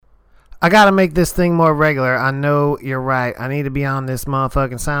I gotta make this thing more regular. I know you're right. I need to be on this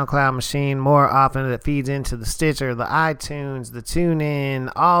motherfucking SoundCloud machine more often. That feeds into the Stitcher, the iTunes, the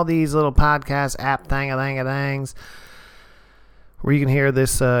TuneIn, all these little podcast app thang-a-thang-a-thangs where you can hear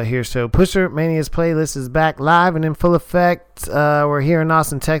this here show. Pusher Mania's playlist is back live and in full effect. We're here in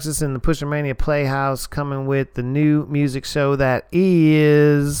Austin, Texas in the Pusher Mania Playhouse, coming with the new music show that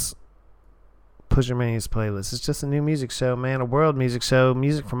is Pusher Mania's playlist. It's just a new music show, man, a world music show,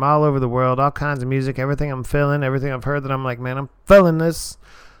 music from all over the world, all kinds of music, everything I'm feeling, everything I've heard that I'm like, man, I'm feeling this.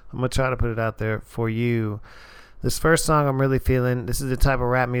 I'm going to try to put it out there for you. This first song I'm really feeling, this is the type of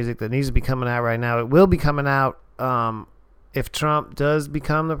rap music that needs to be coming out right now. It will be coming out if Trump does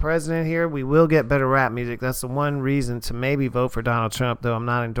become the president here. We will get better rap music. That's the one reason to maybe vote for Donald Trump, though I'm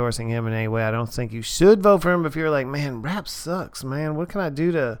not endorsing him in any way. I don't think you should vote for him if you're like, man, rap sucks, man. What can I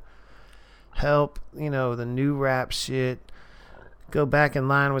do to help, the new rap shit go back in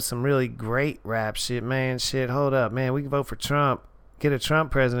line with some really great rap shit, man? Shit, hold up, man. We can vote for Trump, get a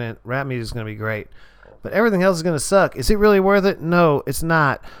Trump president. Rap music's gonna be great, but everything else is gonna suck. Is it really worth it? No, it's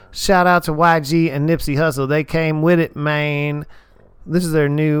not. Shout out to YG and Nipsey Hussle. They came with it, man. This is their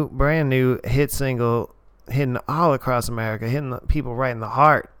brand new hit single, hitting all across America, hitting the people right in the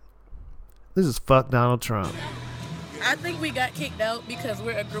heart. This is Fuck Donald Trump. I think we got kicked out because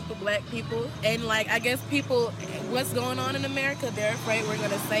we're a group of black people, and I guess people, what's going on in America, they're afraid we're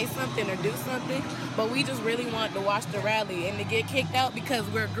going to say something or do something, but we just really want to watch the rally, and to get kicked out because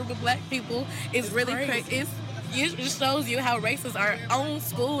we're a group of black people is really crazy. It just shows you how racist our own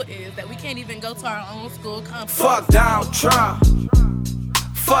school is, that we can't even go to our own school conference. Fuck Donald Trump.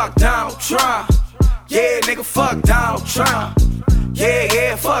 Fuck Donald Trump. Yeah, nigga, fuck Donald Trump.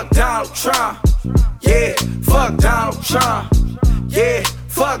 Yeah, fuck Donald Trump. Yeah, fuck Donald Trump. Yeah,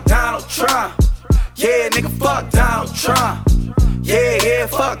 fuck Donald Trump. Yeah, nigga, fuck Donald Trump. Yeah,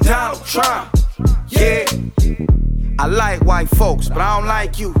 fuck Donald Trump. Yeah. I like white folks, but I don't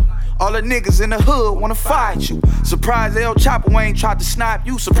like you. All the niggas in the hood wanna fight you. Surprise El Chapo ain't tried to snipe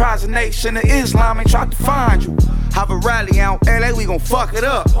you. Surprise the Nation of Islam ain't tried to find you. Have a rally out LA, we gon' fuck it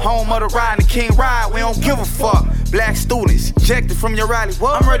up. Home of the ride and the King ride, we don't give a fuck. Black students ejected from your rally.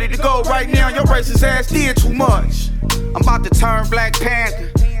 What? I'm ready to go right now, your racist ass did too much. I'm about to turn Black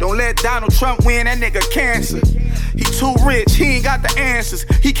Panther. Don't let Donald Trump win, that nigga cancer. He too rich, he ain't got the answers.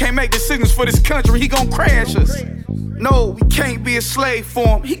 He can't make decisions for this country, he gon' crash us. No, we can't be a slave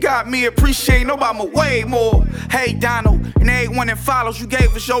for him. He got me appreciating Obama way more. Hey, Donald, and everyone that follows, you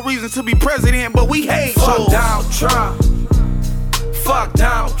gave us your reason to be president, but we hate you. Fuck Donald Trump. Fuck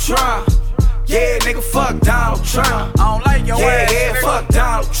Donald Trump. Yeah, nigga, fuck Donald Trump. I don't like your ass. Yeah, fuck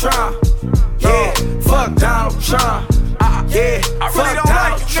Donald Trump. Yeah, fuck Donald Trump. Yeah, fuck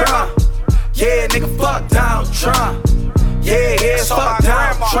Donald Trump. Yeah, nigga, fuck Donald Trump. Yeah, fuck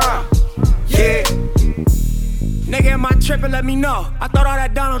Donald Trump. Yeah. Nigga, am I tripping? Let me know. I thought all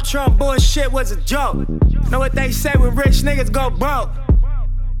that Donald Trump bullshit was a joke. Know what they say when rich niggas go broke?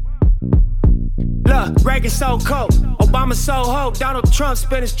 Look, Reagan so cold, Obama so hope. Donald Trump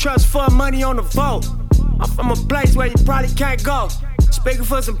spent his trust fund money on the vote. I'm from a place where you probably can't go. Speaking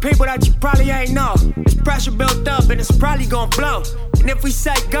for some people that you probably ain't know. There's pressure built up and it's probably gonna blow. And if we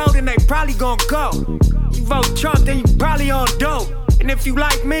say go, then they probably gonna go. You vote Trump, then you probably on dope. And if you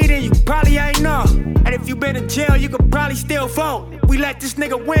like me, then you probably ain't know. And if you been in jail, you could probably still vote. If we let this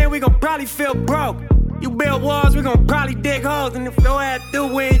nigga win, we gon' probably feel broke. You build walls, we gon' probably dig holes. And if your ass do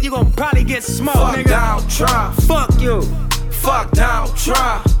win, you gon' probably get smoked, fuck nigga. Donald Trump. Fuck you. Fuck Donald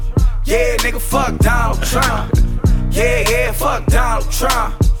Trump. Yeah, nigga, fuck Donald Trump. Yeah, fuck Donald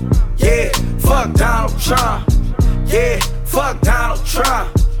Trump. Yeah, fuck Donald Trump. Yeah, fuck Donald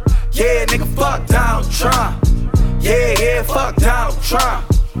Trump. Yeah, nigga, fuck Donald Trump. Yeah, fuck Donald Trump.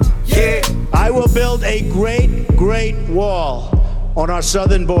 Yeah. I will build a great wall on our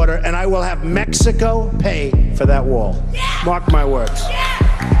southern border, and I will have Mexico pay for that wall. Yeah. Mark my words. Yeah.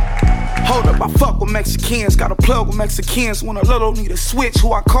 Hold up, I fuck with Mexicans, got a plug with Mexicans. When a little need a switch,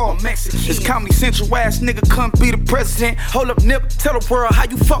 who I call Mexican. This Comedy Central ass nigga come be the president. Hold up, Nip, tell the world how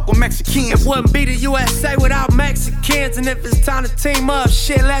you fuck with Mexicans. It wouldn't be the USA without Mexicans. And if it's time to team up,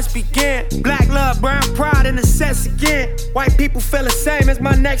 shit, let's begin. Black love, brown pride, and the sense again. White people feel the same as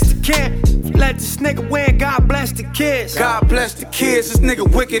my next of kin. Let this nigga win, God bless the kids. God bless the kids, this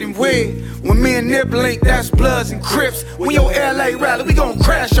nigga wicked and weird. When me and Nip link, that's Bloods and Crips. When your LA rally, we gon'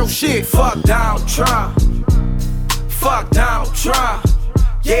 crash your shit. Fuck Donald Trump. Fuck Donald Trump.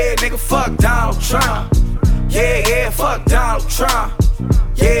 Yeah, nigga, fuck Donald Trump. Yeah, fuck Donald Trump.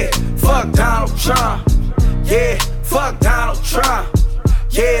 Yeah, fuck Donald Trump. Yeah, fuck Donald Trump.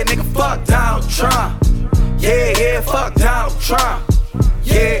 Yeah, nigga, fuck Donald Trump. Yeah, fuck Donald Trump.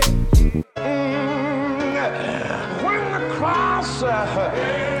 Yeah.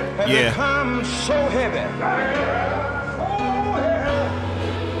 Yeah. Become so heavy.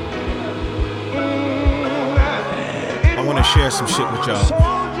 I want to share some shit with y'all.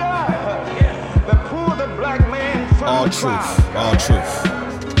 All truth, all truth.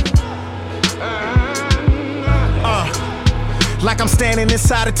 Like I'm standing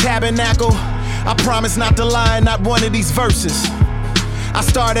inside a tabernacle. I promise not to lie in not one of these verses. I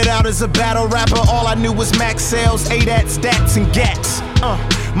started out as a battle rapper. All I knew was max sales, ADATs, DATs, and GATs.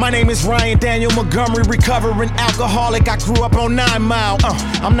 My name is Ryan Daniel Montgomery, recovering alcoholic. I grew up on 9 Mile.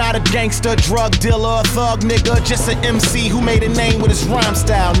 I'm not a gangster, drug dealer, a thug nigga, just an MC who made a name with his rhyme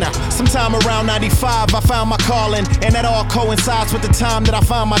style. Now, sometime around 95, I found my calling, and that all coincides with the time that I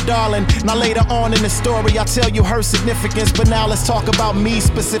found my darling. Now later on in the story, I'll tell you her significance, but now let's talk about me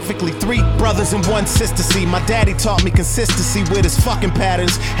specifically. 3 brothers and 1 sister. See, my daddy taught me consistency with his fucking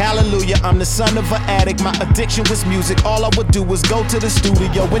patterns. Hallelujah, I'm the son of an addict. My addiction was music. All I would do was go to the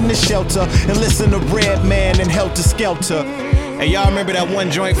studio in the shelter and listen to Redman and Helter Skelter. Hey, y'all remember that one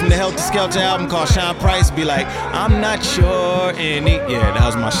joint from the Helter Skelter album called Sean Price? Be like, I'm not sure any. Yeah, that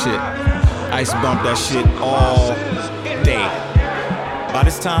was my shit. I used to bump that shit all day. By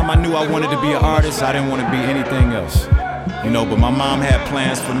this time, I knew I wanted to be an artist. I didn't want to be anything else. You know, but my mom had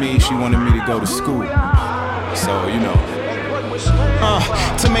plans for me. She wanted me to go to school. So, you know.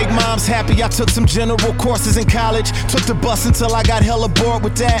 To make moms happy, I took some general courses in college. Took the bus until I got hella bored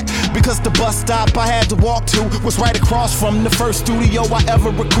with that, because the bus stop I had to walk to was right across from the first studio I ever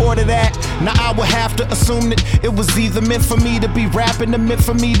recorded at. Now I would have to assume that it was either meant for me to be rapping or meant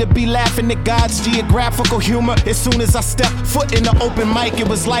for me to be laughing at God's geographical humor. As soon as I stepped foot in the open mic, it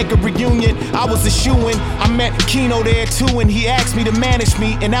was like a reunion. I was a shoo-in. I met Kino there too, and he asked me to manage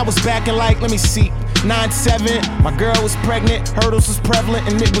me, and that was back in like, let me see, 9-7, my girl was pregnant, hurdles was prevalent,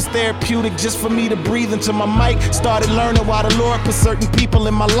 and it was therapeutic just for me to breathe into my mic. Started learning why the Lord put certain people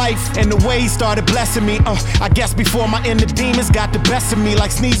in my life, and the way he started blessing me. I guess before my inner demons got the best of me,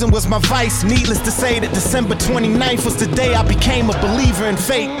 like sneezing was my vice. Needless to say that December 29th was the day I became a believer in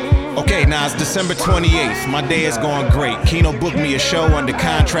fate. Okay, now it's December 28th. My day is going great. Kino booked me a show under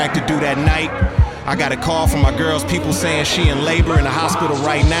contract to do that night. I got a call from my girl's people saying she in labor in the hospital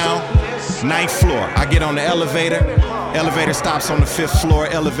right now. 9th floor. I get on the elevator. Elevator stops on the 5th floor.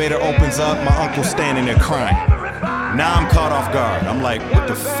 Elevator opens up. My uncle's standing there crying. Now I'm caught off guard. I'm like, what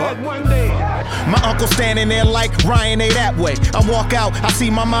the fuck? My uncle standing there like, Ryan ain't that way. I walk out, I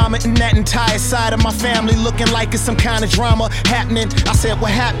see my mama and that entire side of my family looking like it's some kind of drama happening. I said,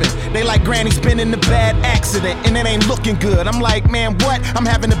 what happened? They like, Granny's been in a bad accident and it ain't looking good. I'm like, man, what? I'm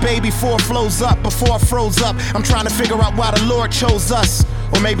having a baby before it flows up, before it froze up. I'm trying to figure out why the Lord chose us,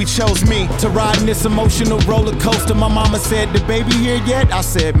 or maybe chose me, to ride in this emotional roller coaster. My mama said, the baby here yet? I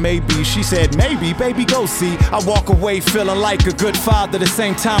said, maybe. She said, maybe, baby, go see. I walk away feeling like a good father, the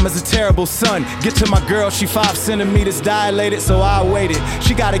same time as a terrible son. Get to my girl, she 5 centimeters dilated, so I waited.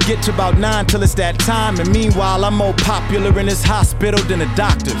 She gotta get to about 9 till it's that time, and meanwhile I'm more popular in this hospital than the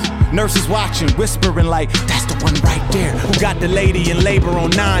doctors. Nurses watching, whispering like, that's the one right there who got the lady in labor on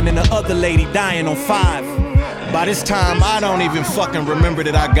 9 and the other lady dying on 5. By this time, I don't even fucking remember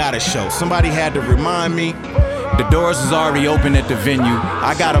that I got a show. Somebody had to remind me. The doors is already open at the venue.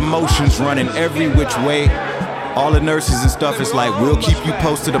 I got emotions running every which way. All the nurses and stuff is like, we'll keep you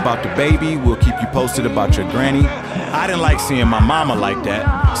posted about the baby. We'll keep you posted about your granny. I didn't like seeing my mama like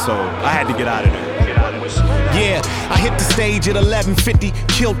that, so I had to get out of there. Yeah, I hit the stage at 11:50,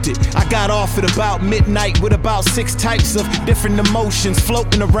 killed it. I got off at about midnight with about 6 types of different emotions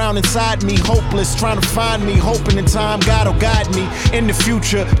floating around inside me, hopeless, trying to find me, hoping in time God'll guide me in the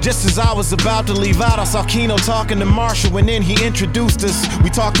future. Just as I was about to leave out, I saw Kino talking to Marshall, and then he introduced us. We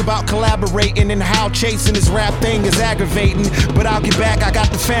talked about collaborating and how chasing this rap thing is aggravating, but I'll get back, I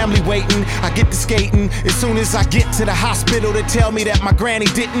got the family waiting. I get to skating. As soon as I get to the hospital, they tell me that my granny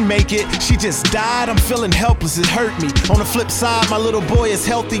didn't make it. She just died. I'm feeling helpless, it hurt me. On the flip side, my little boy is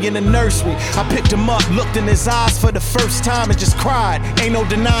healthy in the nursery. I picked him up, looked in his eyes for the first time and just cried. Ain't no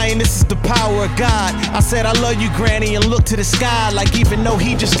denying this is the power of God. I said, I love you, Granny, and looked to the sky like even though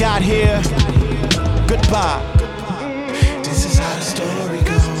he just got here, goodbye. This is how the story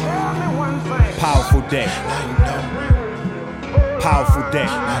goes. Powerful day. Powerful day.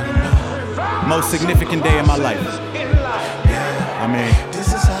 Most significant day of my life. I mean,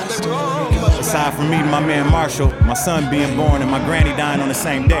 aside from meeting my man Marshall, my son being born, and my granny dying on the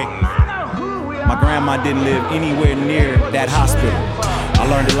same day, my grandma didn't live anywhere near that hospital. I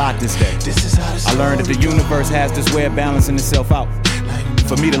learned a lot this day. I learned that the universe has this way of balancing itself out.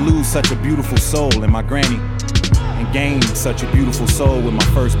 For me to lose such a beautiful soul in my granny and gain such a beautiful soul with my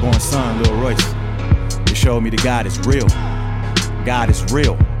firstborn son, Lil Royce, it showed me that God is real. God is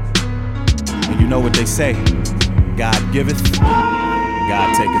real. And you know what they say, God giveth,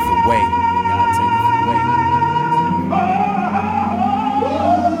 God taketh away. God taketh away.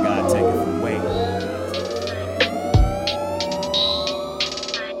 God taketh away.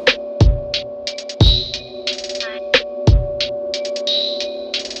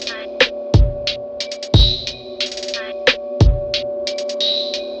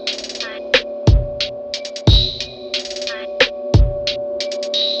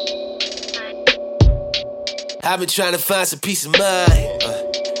 I've been trying to find some peace of mind.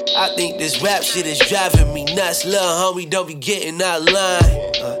 I think this rap shit is driving me nuts. Lil' homie, don't be getting out of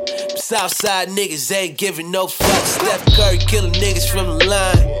line. Southside niggas ain't giving no fucks. Steph Curry killing niggas from the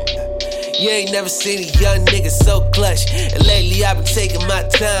line. You ain't never seen a young nigga so clutch. And lately I've been taking my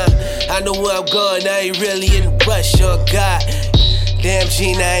time. I know where I'm going, I ain't really in a rush. Oh God, damn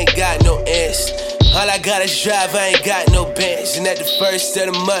Gina, I ain't got no ends. All I got is drive, I ain't got no bench. And at the first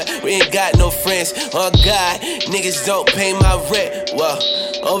of the month, we ain't got no friends. Oh God, niggas don't pay my rent. Well,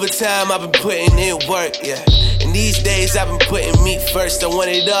 over time I've been putting in work, yeah. And these days I've been putting me first. I want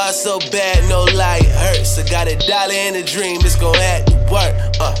it all so bad, no lie, it hurts. I got $1 and a dream, it's gon' have to work,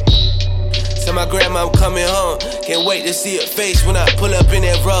 Tell my grandma I'm coming home. Can't wait to see her face when I pull up in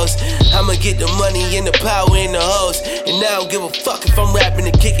that Rose. I'ma get the money and the power in the hoes. And I don't give a fuck if I'm rapping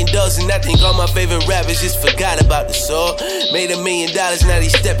and kicking doors. And I think all my favorite rappers just forgot about the soul. Made $1 million, now they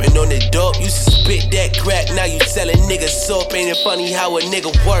stepping on the dope. Used to spit that crack, now you selling niggas soap. Ain't it funny how a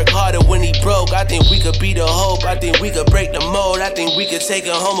nigga work harder when he broke? I think we could be the hope, I think we could break the mold. I think we could take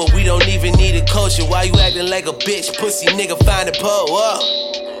her home, but we don't even need a culture. Why you acting like a bitch, pussy nigga, find a pole,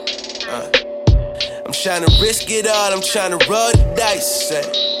 I'm tryna risk it all, I'm tryna roll the dice,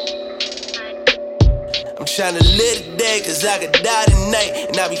 I'm tryna live today, cause I could die tonight.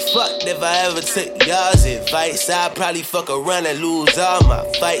 And I'd be fucked if I ever took y'all's advice. I'd probably fuck around and lose all my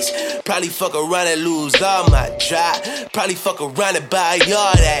fights. Probably fuck around and lose all my drive. Probably fuck around and buy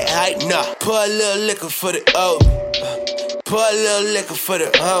all that hype. Nah, pour a little liquor for the old. Pour a little liquor for the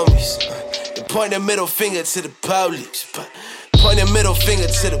homies. And point the middle finger to the police. Point the middle finger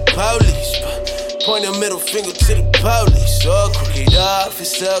to the police. Point the middle finger to the police. Oh, crooked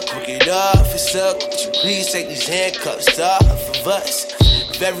officer, crooked officer, could you please take these handcuffs off of us?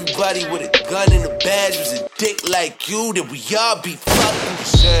 If everybody with a gun and a badge was a dick like you, then we all be fucking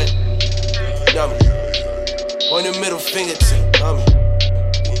son. Point the middle finger to the homie.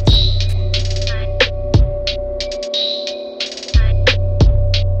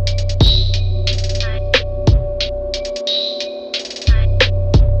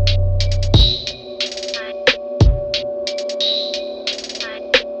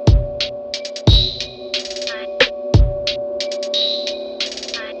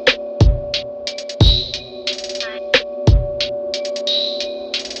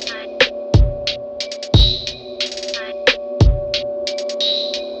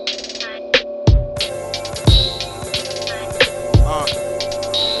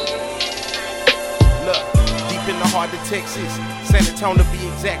 Texas, San Antonio to be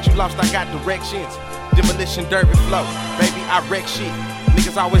exact, you lost, I got directions. Demolition, dirt and flow, baby, I wreck shit.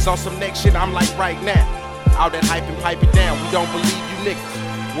 Niggas always on some next shit, I'm like right now. All that hype and pipe it down, we don't believe you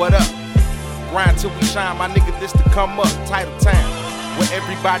niggas. What up? Grind till we shine, my nigga, this to come up, title time. Where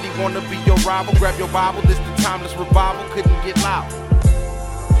everybody wanna be your rival, grab your Bible, this the timeless revival, couldn't get loud.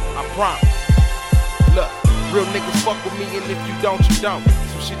 I promise. Look, real niggas fuck with me, and if you don't, you don't.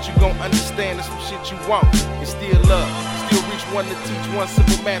 Some shit you gon' understand and some shit you won't. And still love, still reach one to teach one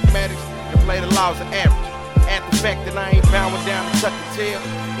simple mathematics and play the laws of average. Add the fact that I ain't bowing down to tuck the tail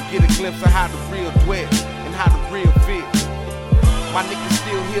and get a glimpse of how the real dwell and how the real feel. My niggas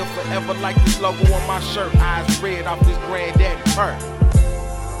still here forever like this logo on my shirt. Eyes red off this granddaddy perk.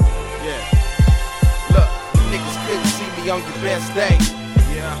 Yeah. Look, you niggas couldn't see me on your best day.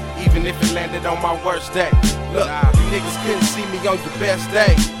 Yeah. Even if it landed on my worst day. Look, you niggas couldn't see me on your best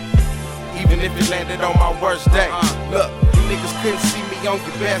day. Even if it landed on my worst day. Look, you niggas couldn't see me on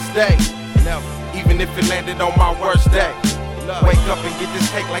your best day. Never. Even if it landed on my worst day. Look, wake up and get this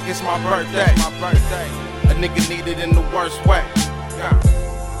cake like it's my birthday. My birthday. A nigga need it in the worst way. Yeah.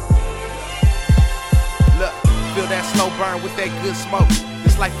 Look, feel that slow burn with that good smoke.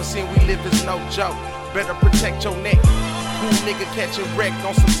 This life of sin we live is no joke. Better protect your neck. Cool nigga catching wreck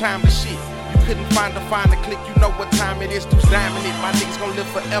on some timeless shit. You couldn't find a click, you know what time it is. Deuce diamond it, my niggas gon' live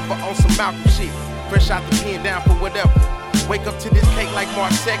forever on some Malcolm shit. Fresh out the pen down for whatever. Wake up to this cake like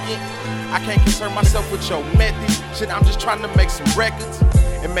March 2nd. I can't concern myself with your methods. Shit, I'm just trying to make some records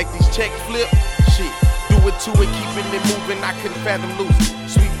and make these checks flip. Shit, do it to it, keeping it moving. I couldn't fathom losing.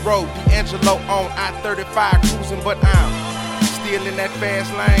 Sweet road, D'Angelo on I-35 cruising, but I'm still in that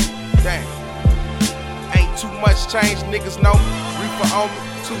fast lane. Damn. too much change, niggas know me. Reaper on me,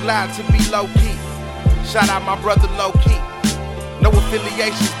 too loud to be low key. Shout out my brother low key. No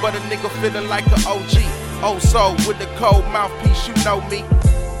affiliations, but a nigga feeling like an OG. Old soul with the cold mouthpiece, you know me.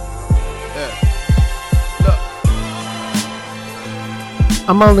 Look.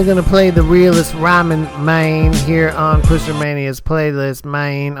 I'm only gonna play the realest rhyming main here on Pusher Mania's playlist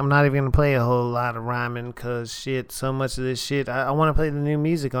main. I'm not even gonna play a whole lot of rhyming cause shit, so much of this shit. I want to play the new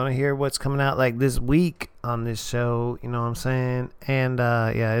music. I want to hear what's coming out like this week on this show. You know what I'm saying? And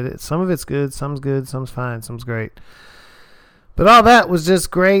some of it's good, some's good, some's fine, some's great. But all that was just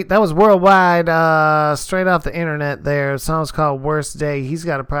great. That was worldwide, straight off the internet there. The song's called Worst Day. He's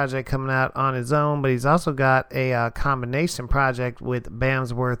got a project coming out on his own, but he's also got a combination project with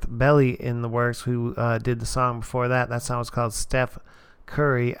Bamsworth Belly in the works, who did the song before that. That song was called Steph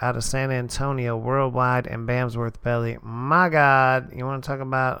Curry out of San Antonio, worldwide, and Bamsworth Belly. My God, you want to talk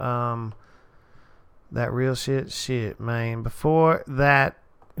about that real shit? Shit, man. Before that,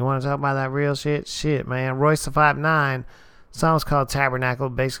 you want to talk about that real shit? Shit, man. Royce the 5'9", song's called Tabernacle,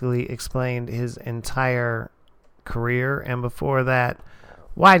 basically explained his entire career. And before that,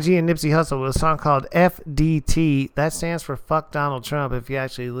 YG and Nipsey Hussle with a song called FDT. That stands for Fuck Donald Trump. If you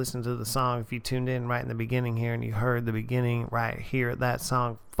actually listen to the song, if you tuned in right in the beginning here and you heard the beginning right here, that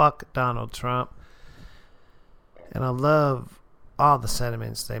song, Fuck Donald Trump. And I love all the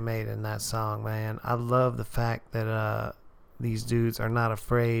sentiments they made in that song, man. I love the fact that these dudes are not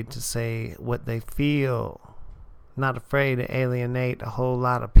afraid to say what they feel. Not afraid to alienate a whole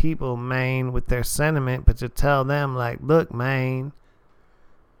lot of people, man, with their sentiment, but to tell them, like, look, man,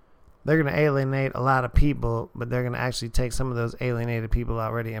 they're going to alienate a lot of people, but they're going to actually take some of those alienated people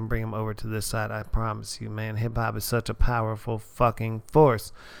already and bring them over to this side. I promise you, man. Hip-hop is such a powerful fucking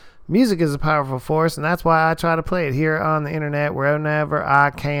force. Music is a powerful force, and that's why I try to play it here on the internet wherever I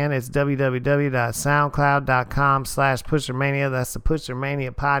can. It's www.soundcloud.com/PusherMania. That's the Pusher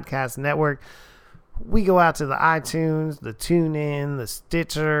Mania Podcast Network. We go out to the iTunes, the TuneIn, the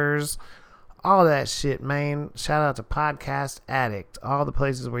Stitchers, all that shit, man. Shout out to Podcast Addict. All the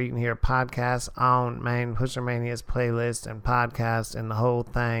places where you can hear podcasts on, man. Pusher Mania's playlist and podcast and the whole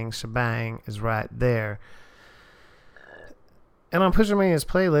thing, shebang, is right there. And on Pusher Mania's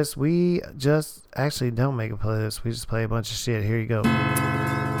playlist, we just actually don't make a playlist. We just play a bunch of shit. Here you go.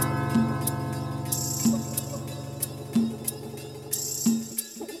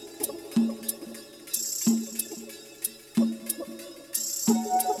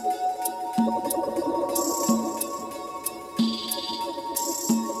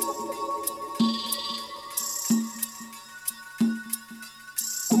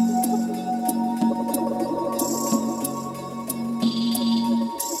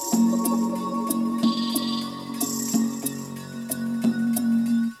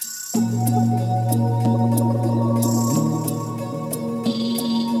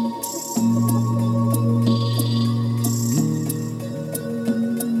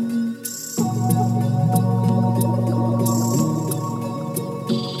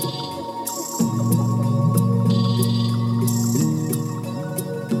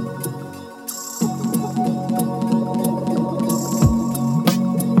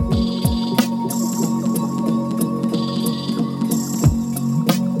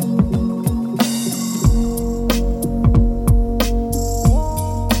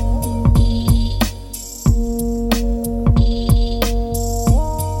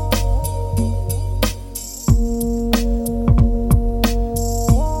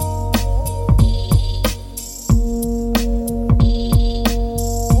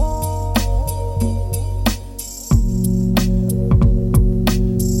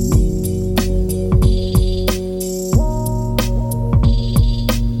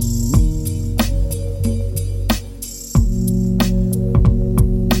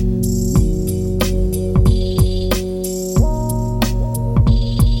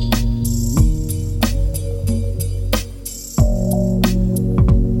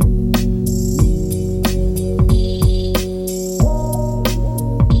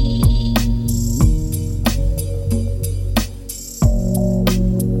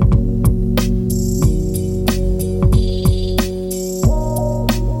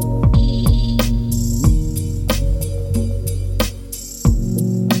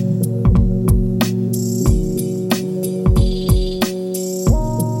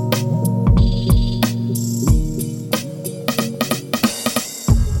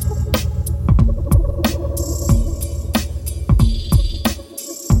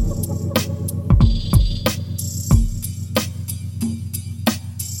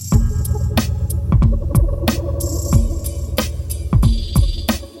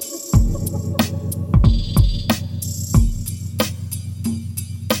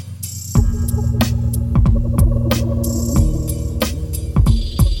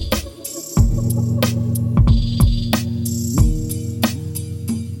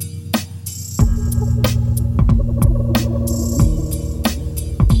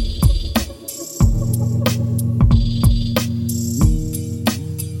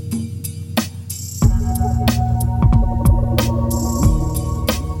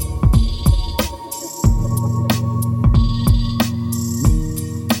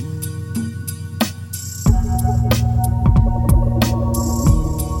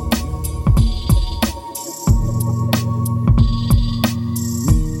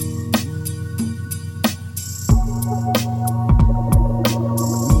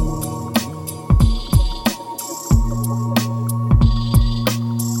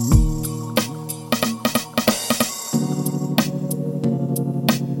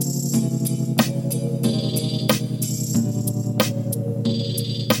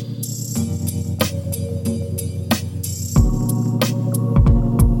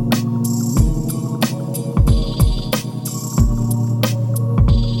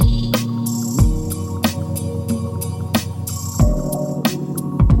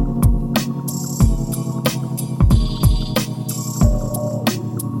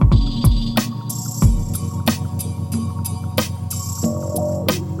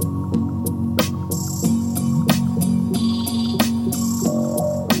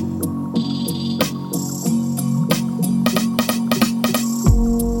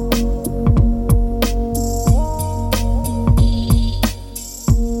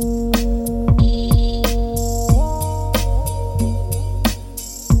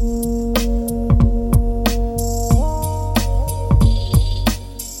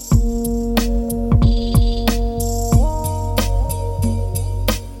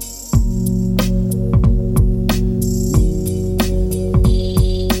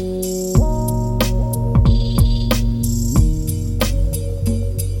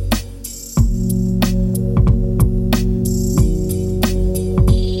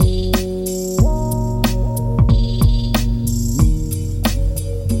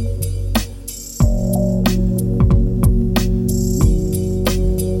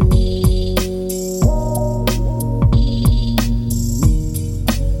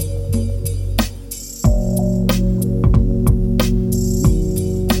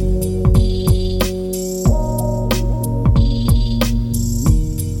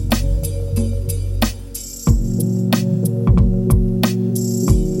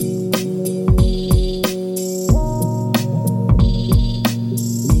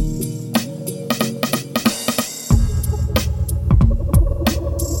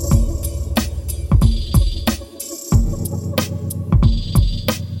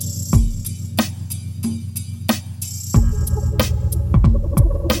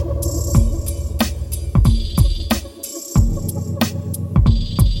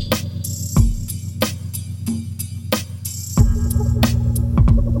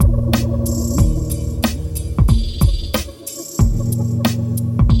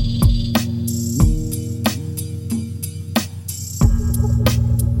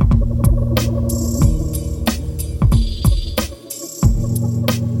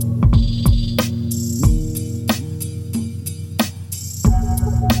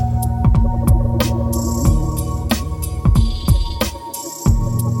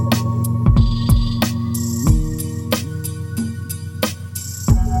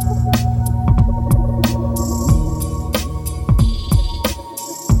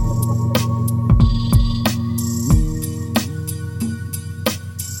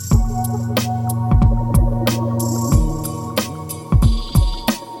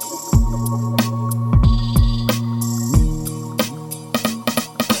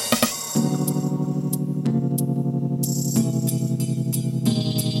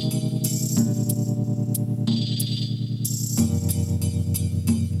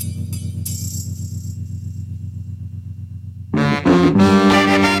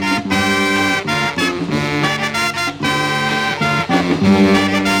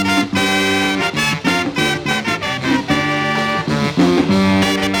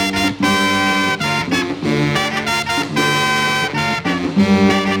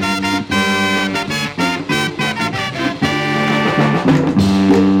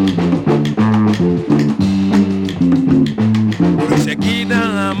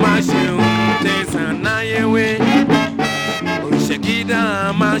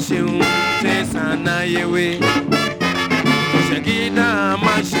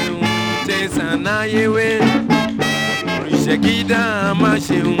 Shakida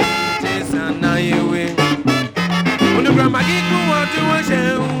Mashim, Tessana Yewe. When the grandma get go out to a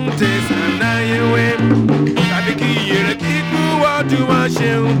shell, Tessana Yewe. Tabiki Yera Kiku out to a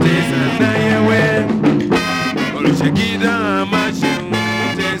shell, Tessana Yewe. Shakida Mashim,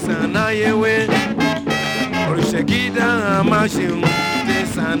 Tessana Yewe. Shakida Mashim,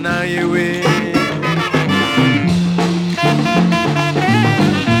 Tessana Yewe.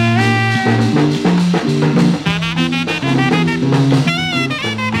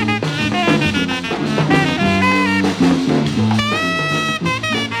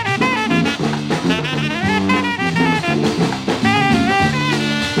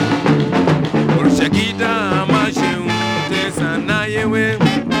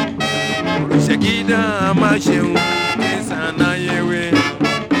 Shakida Mashim, Tessana Yewe.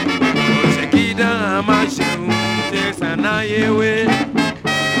 Shakida Mashim, Tessana Yewe.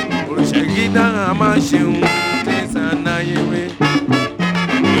 Shakida Mashim, Tessana Yewe.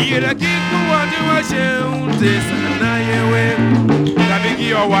 Yera Kiku Wadu Washim, Tessana Yewe. Tabiki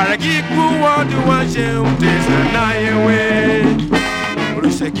Owara Kiku Wadu Washim, Tessana Yewe.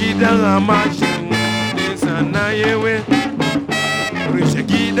 Shakida Mashim, Tessana Yewe.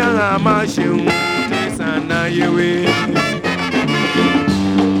 Shakida Mashim, Tessana Yewe.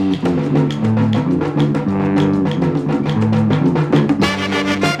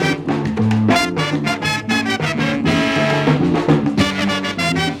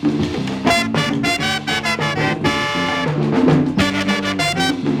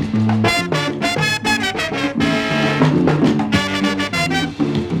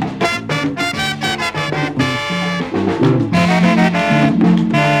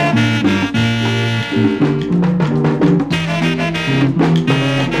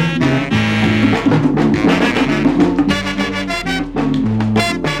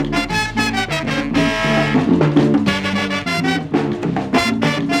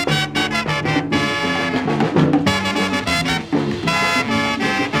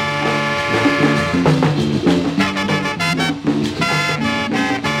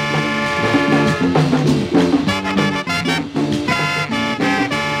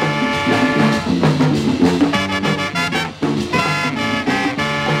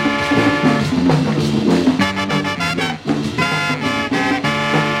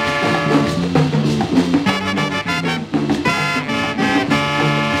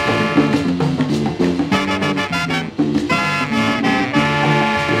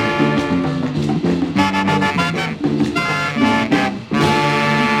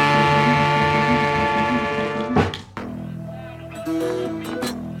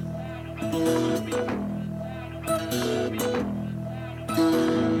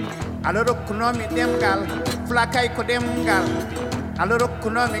 aloro kunomi demgal flakay ko demgal aloro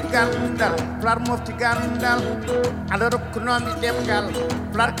kunomi gandal flar mofti gandal aloro kunomi demgal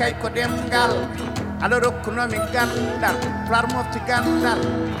flakay ko demgal aloro kunomi gandal flar mofti gandal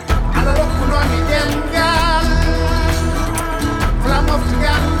aloro kunomi demgal flar mofti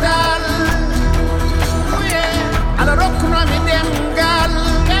gandal oye aloro kunomi demgal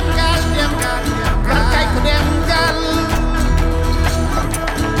flakay ko demgal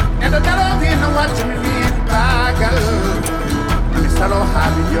and the dollar we know what to mean bagal I'm salo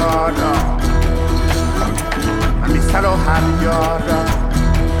happy yoda I'm salo happy yoda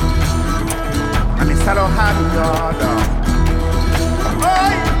I'm salo happy yoda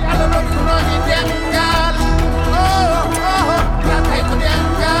oh I don't know to know the dengal oh like I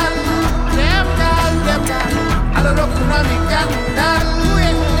dengal I don't know to know the gandal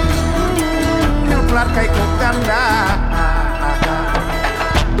no like I gandal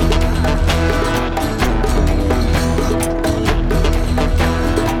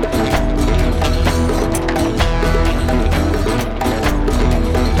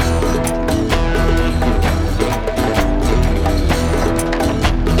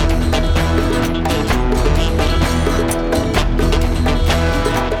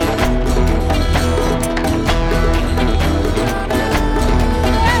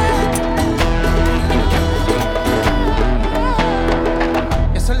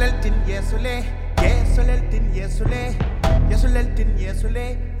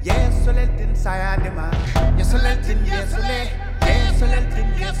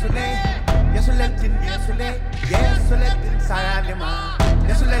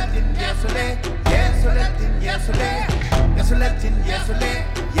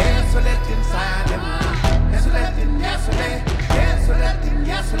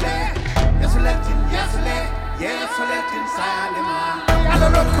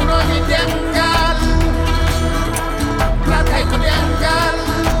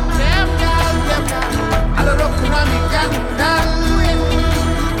Gandal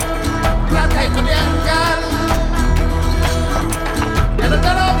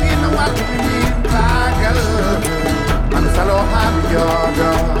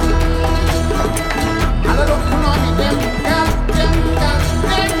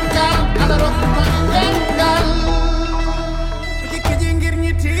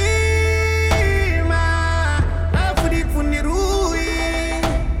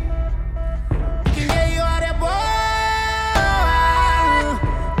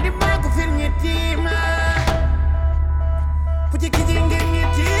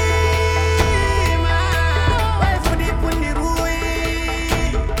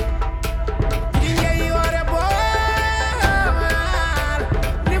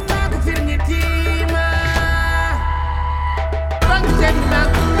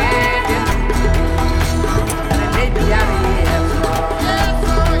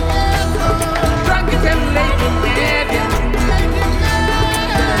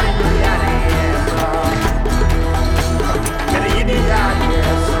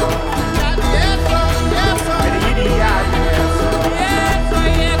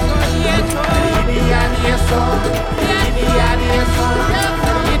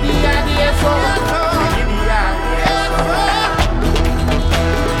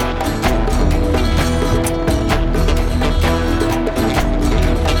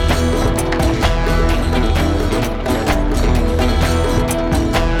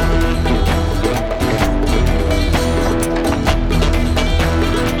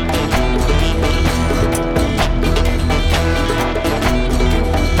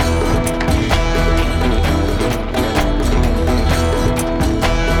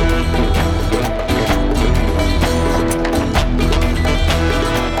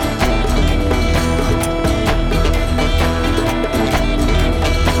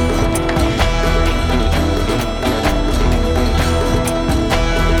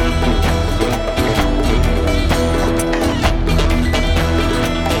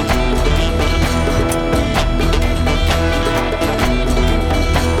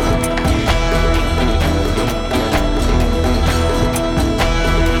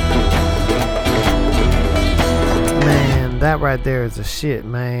That right there is a shit,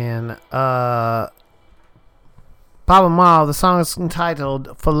 man. Baba Mal, the song is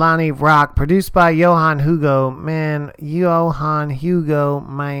entitled Fulani Rock, produced by Johan Hugo. Man, Johan Hugo,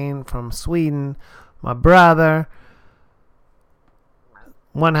 man, from Sweden. My brother.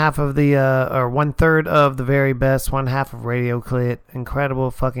 One third of the very best, one half of Radio Clit. Incredible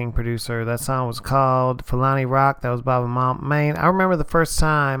fucking producer. That song was called Fulani Rock. That was Baba Mal. Man, I remember the first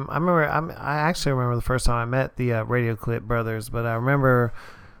time. I actually remember the first time I met the Radio Clit brothers, but I remember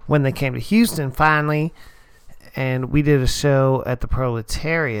when they came to Houston finally, and we did a show at the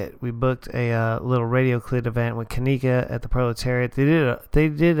Proletariat. We booked a little Radio Clit event with Kanika at the Proletariat. They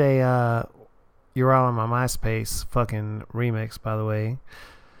did a You're All on My MySpace fucking remix, by the way.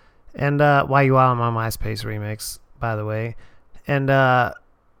 And Why You All on My MySpace remix, by the way. And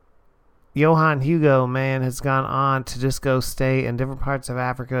Johan Hugo, man, has gone on to just go stay in different parts of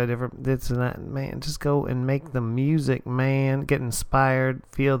Africa, different this and that. Man, just go and make the music, man. Get inspired,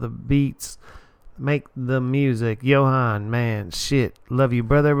 feel the beats, make the music. Johan, man, shit. Love you,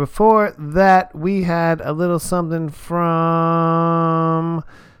 brother. Before that, we had a little something from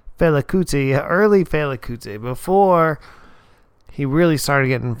Fela Kuti, early Fela Kuti, before he really started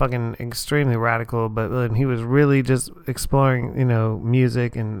getting fucking extremely radical, but when he was really just exploring,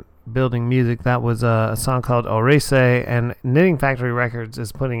 music and building music. That was a song called Orese, and Knitting Factory Records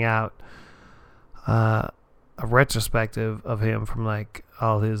is putting out a retrospective of him from like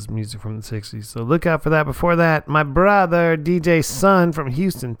all his music from the 60s. So look out for that. Before that, my brother DJ Sun from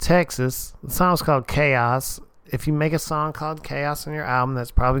Houston, Texas. The song's called Chaos. If you make a song called Chaos on your album,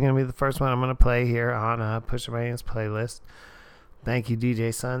 that's probably going to be the first one I'm going to play here on Pusha Mania's playlist. Thank you,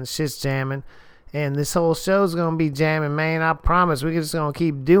 DJ Sun. Shit's jamming. And this whole show's going to be jamming, man. I promise. We're just going to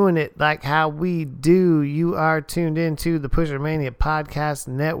keep doing it like how we do. You are tuned into the Pusha Mania Podcast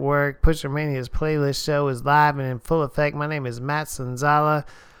Network. Pusha Mania's playlist show is live and in full effect. My name is Matt Sanzala.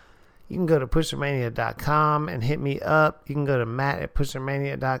 You can go to pushamania.com and hit me up. You can go to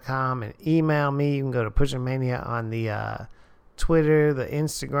matt@pushamania.com and email me. You can go to Pushamania on the Twitter, the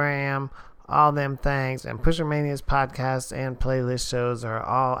Instagram, all them things. And Pusha Mania's podcast and playlist shows are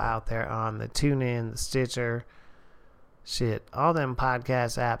all out there on the TuneIn, the Stitcher, shit, all them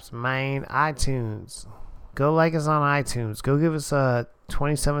podcast apps, man. iTunes. Go like us on iTunes. Go give us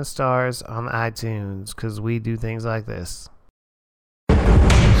 27 stars on iTunes, because we do things like this.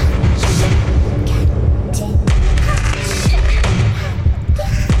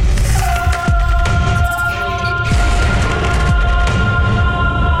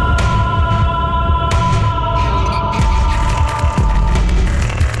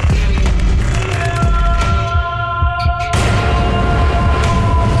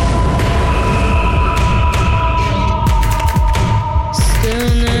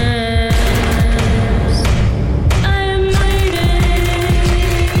 Stillness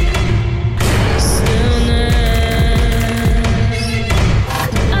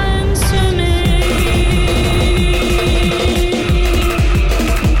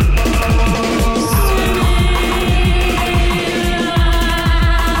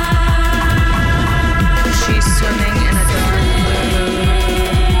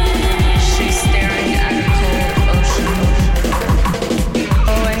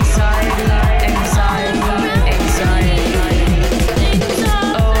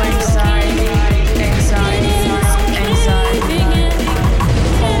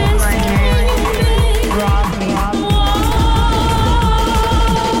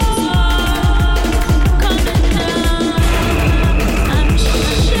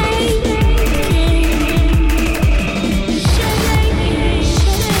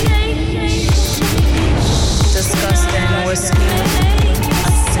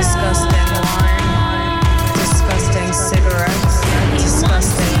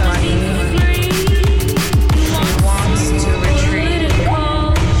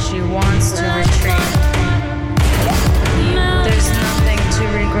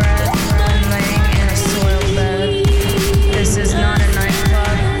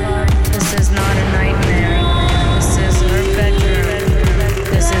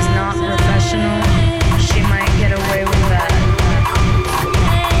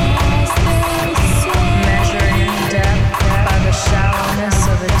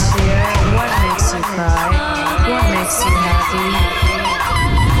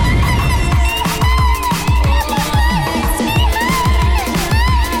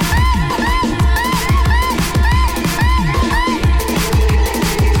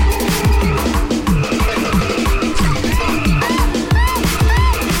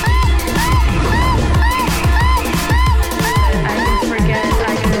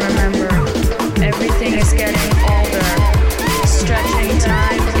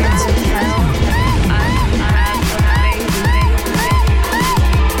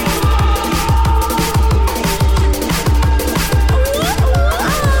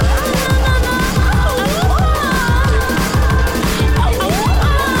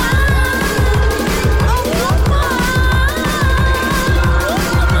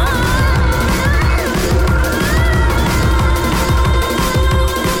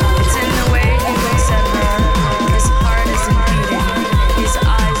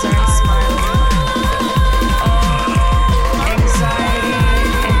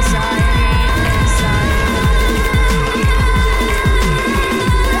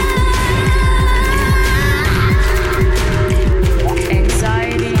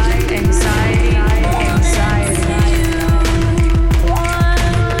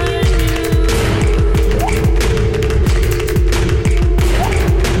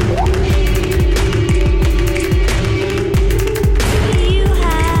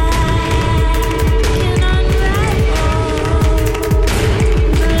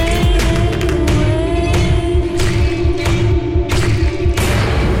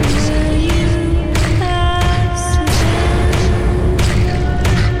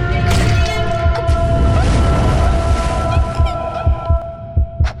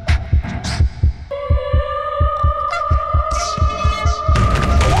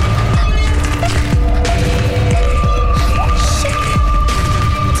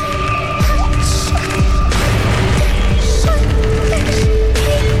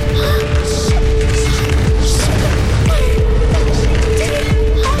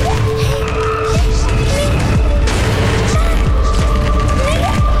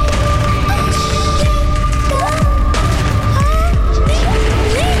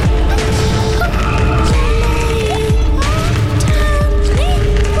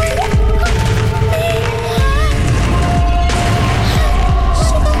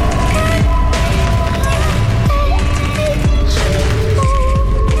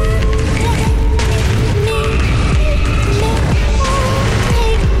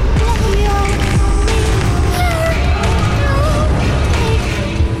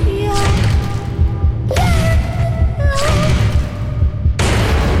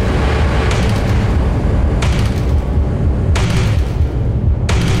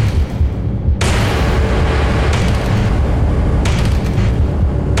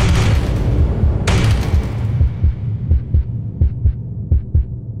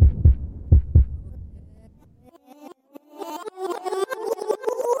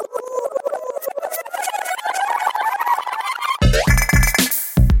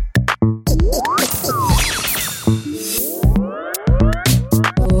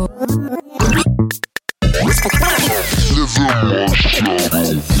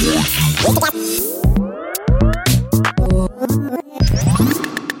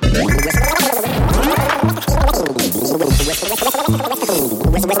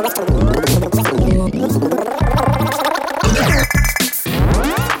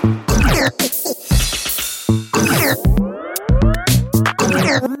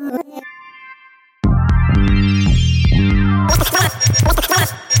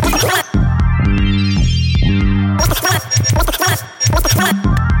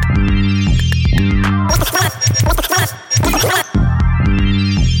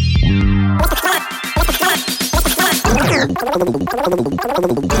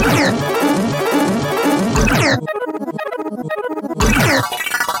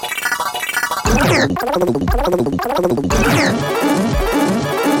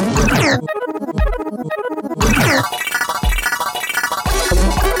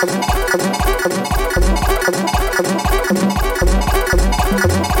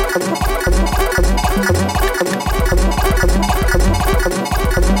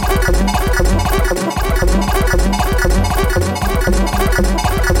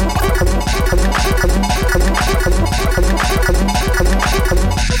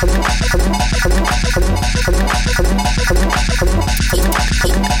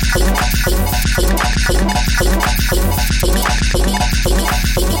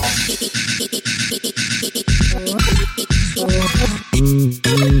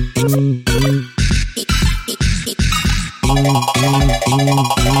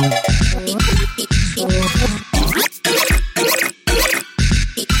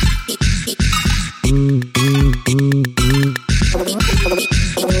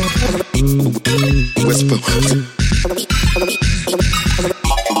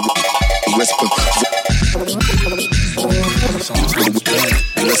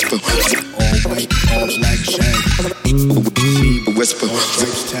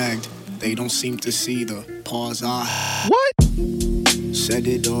Seem to see the pause I what? Set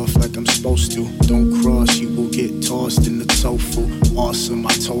it off like I'm supposed to. Don't cross, you will get tossed in the tofu. Awesome,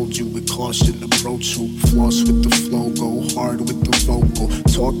 I told you with caution approach who floss with the flow, go hard with the vocal.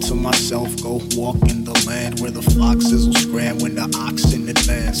 Talk to myself, go walk in the land where the foxes will scram when the oxen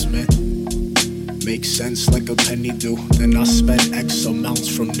advance, man. Make sense like a penny do. Then I spend X amounts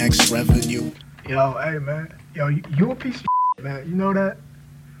from next revenue. Yo, hey man, yo, you a piece of shit, man. You know that?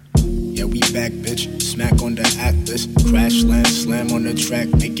 Yeah, we back, bitch. Smack on the Atlas. Crash, land, slam on the track.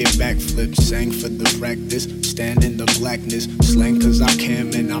 Make it backflip. Sang for the practice. Stand in the blackness. Slang cause I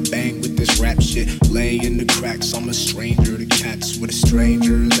can, man. I bang with this rap shit. Lay in the cracks. I'm a stranger to cats with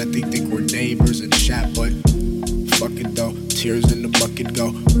strangers that they think we're neighbors and chat, but fuck it though. Tears in the bucket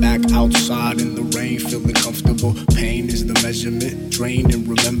go. Back outside in the rain, feeling comfortable. Pain is the measurement. Drain and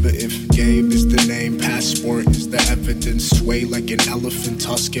remember if Gabe is the name. Passport is the evidence. Sway like an elephant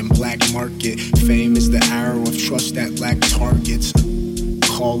tusk in black market. Fame is the arrow of trust that lack targets.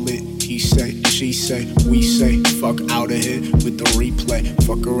 Call it, he say, she say, we say. Fuck out of here with the replay.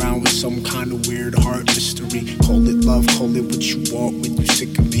 Fuck around with some kind of weird heart mystery. Call it love, call it what you want when you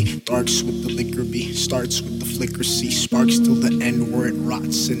sick of me. Darks with the liquor bee, starts with the flicker. See sparks till the end where it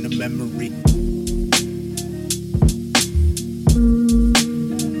rots in the memory.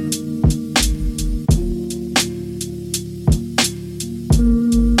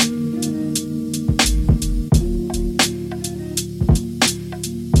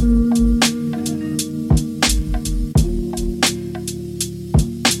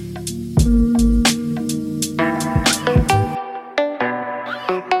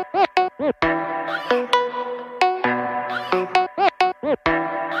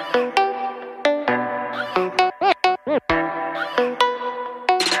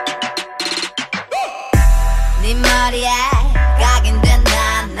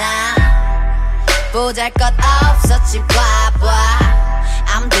 보잘것 없었지 봐봐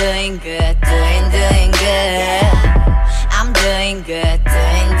I'm doing good, doing good I'm doing good,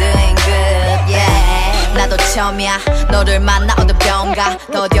 doing good, yeah 나도 처음이야 너를 만나 어두병가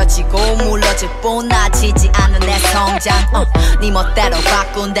더뎌지고 물러질 뿐 나지지 않는 내 성장 네 멋대로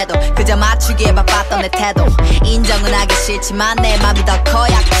바꾼데도 그저 맞추기에 바빴던 내 태도 인정은 하기 싫지만 내 맘이 더 커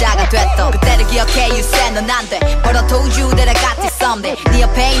약자가 됐어 그때를 기억해 you said 넌 안 돼 But I told you that I got this someday 네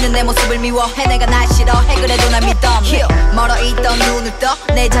옆에 있는 내 모습을 미워해 내가 날 싫어해 그래도 날 믿었네 멀어 있던 눈을 떠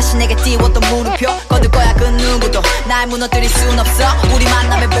내 자신에게 띄웠던 물음표 거둘 거야 그 누구도 날 무너뜨릴 순 없어 우리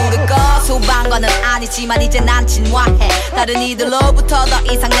만남에 부를 거 소방관은 아니지만 이제 난 진화해 다른 이들로부터 더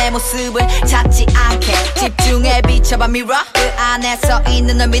이상 내 모습을 찾지 않게 집중해 비춰봐 mirror 그 안에 서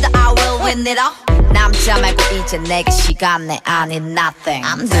있는 널 믿어 I will win it all 남자 말고 이제 내게 시간 내 아닌 nothing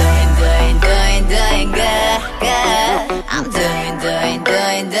I'm doing good, good I'm doing good,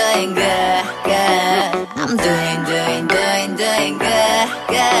 good I'm doing good,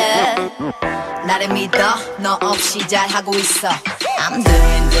 good 나를 믿어 너 없이 잘하고 있어 I'm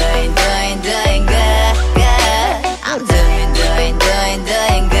doing good, good I'm doing good,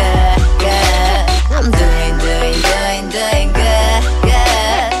 good I'm doing good, good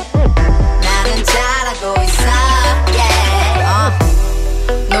나는 잘하고 있어 yeah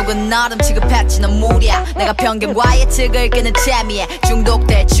녹은 너름 취급했지 넌 무리야 내가 편견과의 측을 끄는 재미에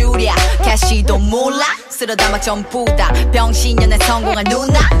중독될 줄이야 캐시도 몰라 쓸어 담아 전부 다 병신년에 성공한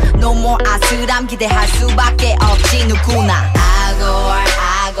누나 No more 아슬함 기대할 수밖에 없지 누구나 I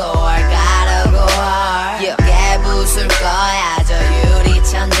go hard, gotta go hard 깨부술 거야 저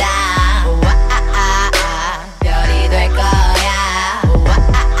유리천장 별이 될 거야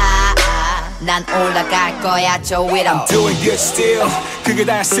난 올라갈 거야 저 위로 I'm doing good still 그게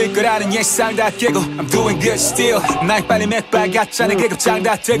다였을 거라는 예상 다 깨고 I'm doing good still 날 빨리 맥발 같잖아 계급장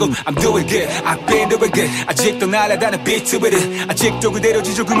다 되고 I'm doing good I've been doing good 아직도 날아다는 beat with it 아직도 그대로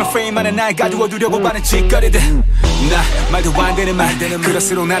지저귀만 frame 안에 날 가두어두려고 하는 짓거리들 나 말도 안 되는 말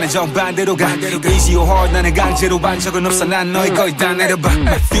그럴수록 나는 정반대로 가 Easy or hard 나는 강제로 반 적은 없어 난 너희 거의 다 내려봐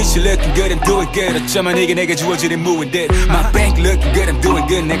My future looking good I'm doing good 어쩌면 이게 내게 주어지는 무인들 My bank looking good I'm doing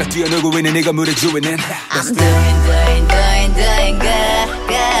good 내가 뛰어놀고 있는 네가 물어주는 I'm doing good, good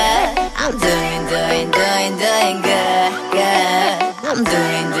I'm doing good, good I'm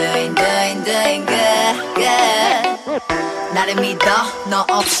doing good, good 나를 믿어 너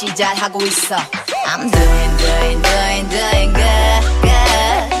없이 잘하고 있어 I'm doing good, good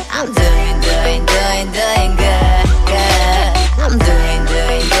I'm doing good, good I'm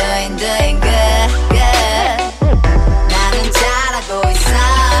doing good, good 나는 잘하고 있어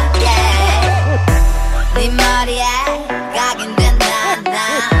yeah 네 머리에 각인된 나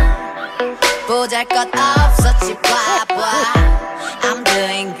보잘것 없었지 봐봐 I'm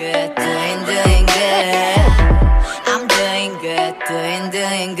doing good, doing good I'm doing good,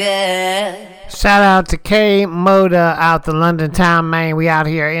 doing good Shout out to K Moda out the London town, man. We out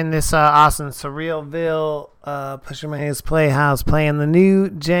here in this awesome Surrealville Pusher Man's Playhouse playing the new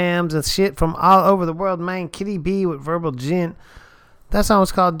jams and shit from all over the world, man. Kitty B with Verbal Gent. That song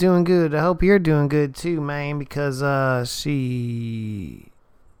was called Doing Good. I hope you're doing good too, man, because she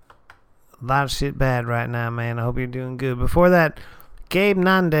a lot of shit bad right now, man. I hope you're doing good. Before that, Gabe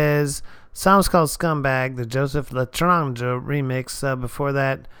Nandez, song was called Scumbag, the Joseph Latranjo remix. Before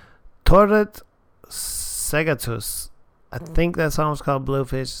that, Toret Segatus. I think that song was called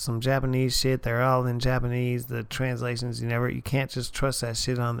Blowfish. Some Japanese shit. They're all in Japanese. The translations, you can't just trust that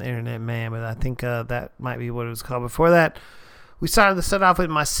shit on the internet, man. But I think that might be what it was called. Before that, we started the set off with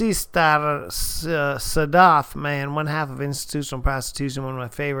my sister Sadaf, man. One half of Institutional Prostitution, one of my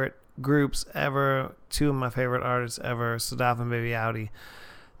favorite groups ever. Two of my favorite artists ever, Sadaf and Baby Audi.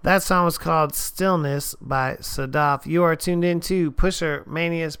 That song was called Stillness by Sadaf. You are tuned into Pusher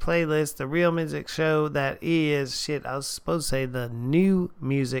Mania's playlist, the real music show that is, I was supposed to say the new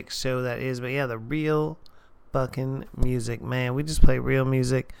music show that is, but yeah, the real fucking music, man. We just play real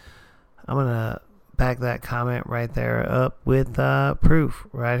music. I'm going to back that comment right there up with proof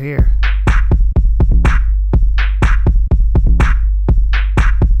right here.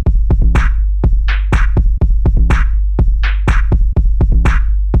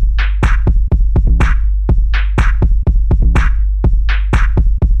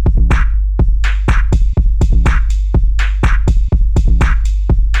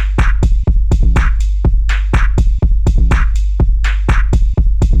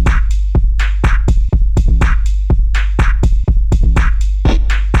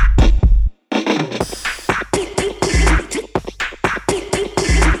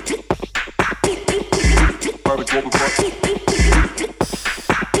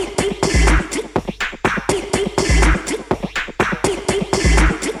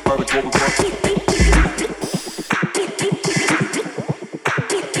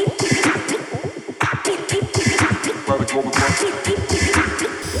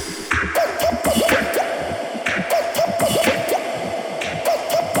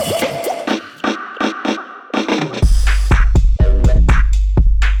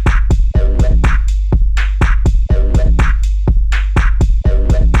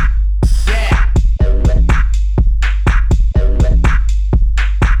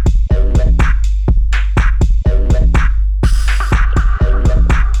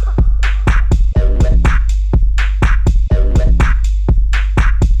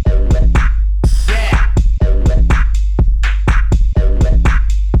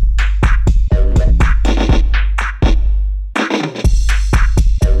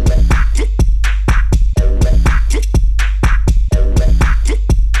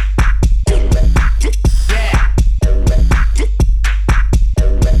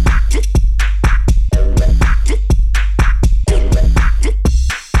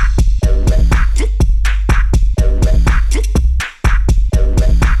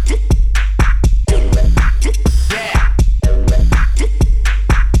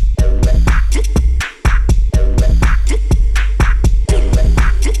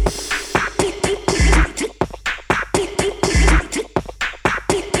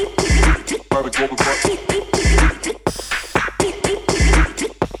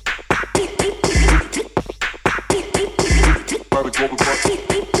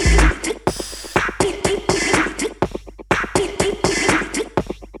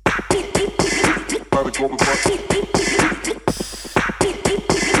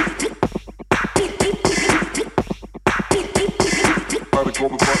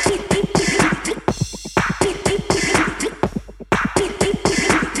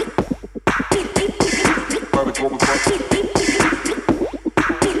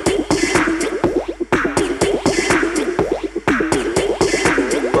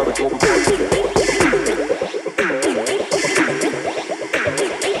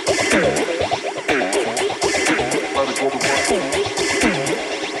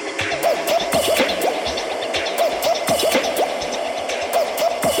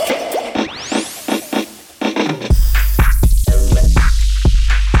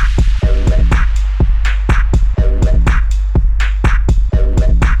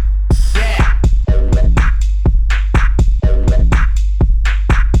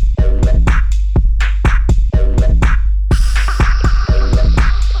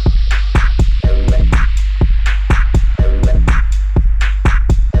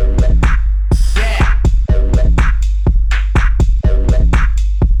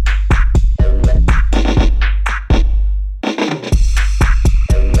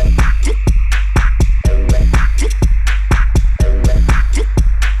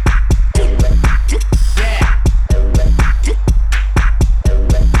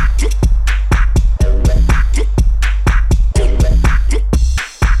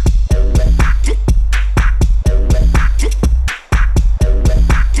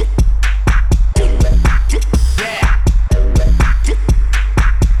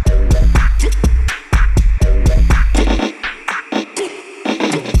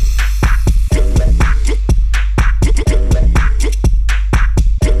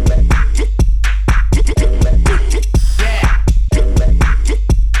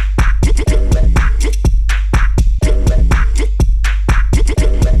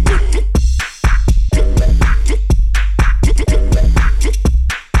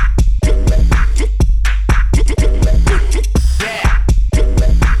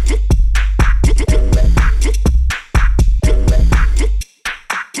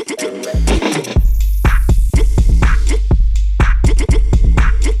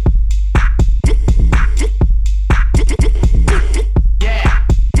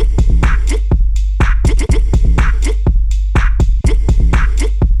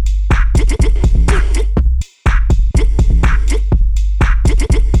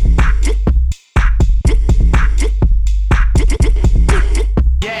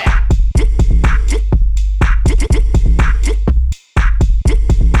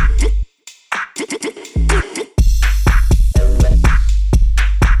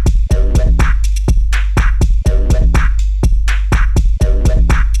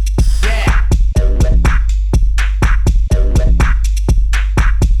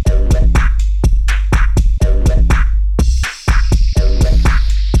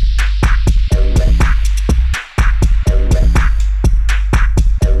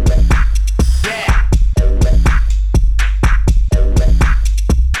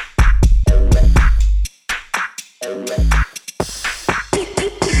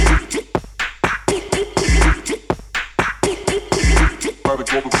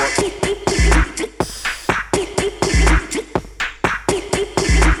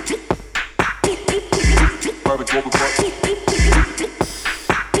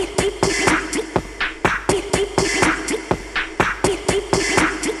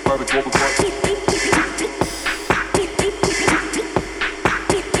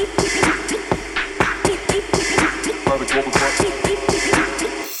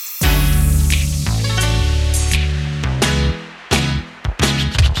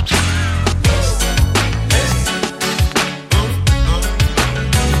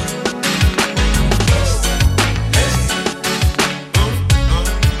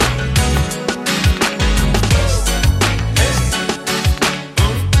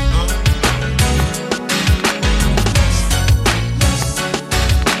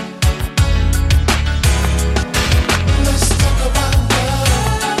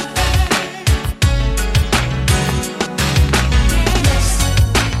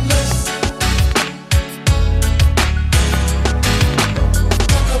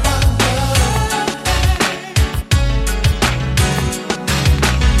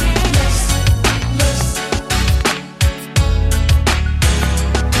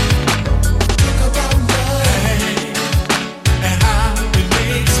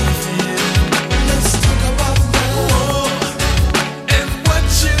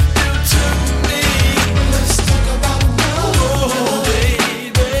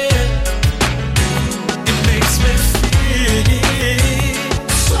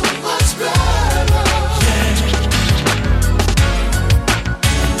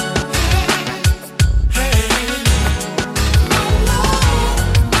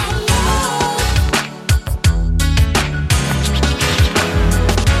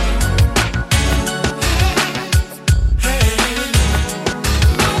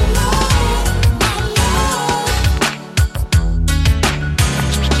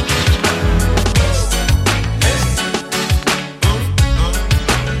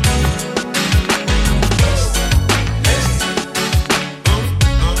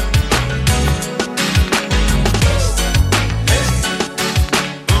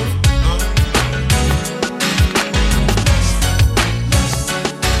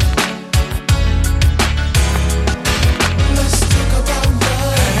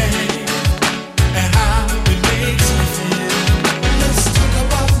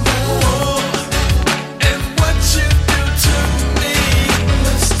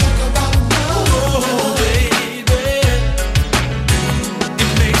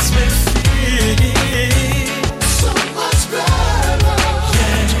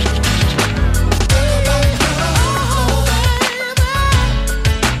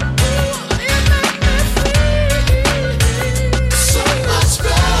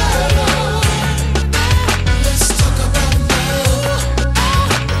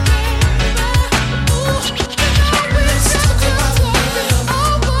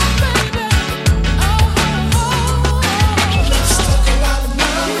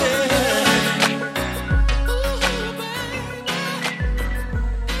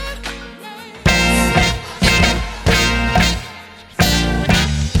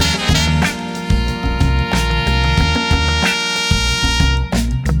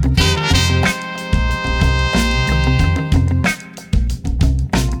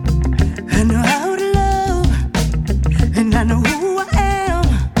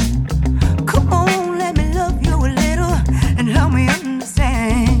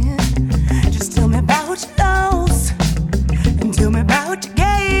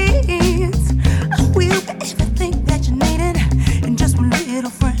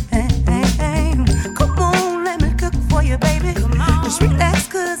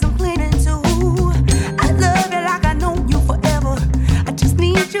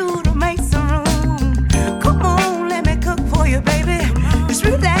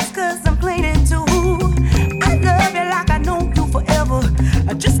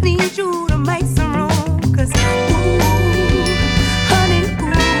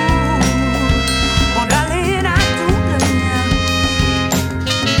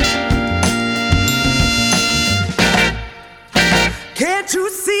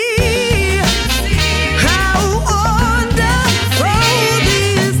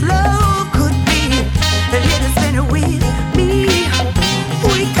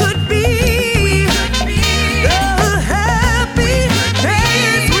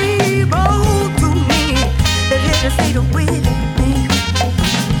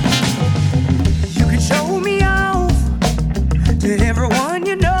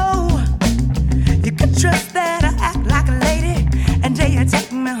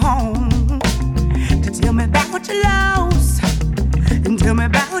 Tell me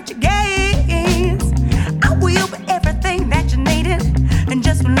about your games. I will be everything that you needed, and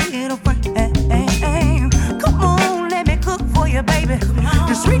just a little frame. Come on, let me cook for you, baby.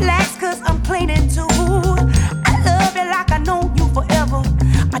 Just relax, cause I'm cleaning too. I love you like I know you forever.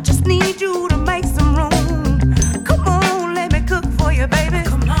 I just need you to make some room. Come on, let me cook for you, baby.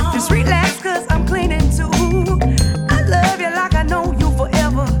 Just relax, cause I'm cleaning too. I love you like I know you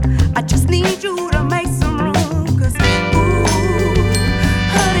forever. I just need you to make some room. Cause ooh,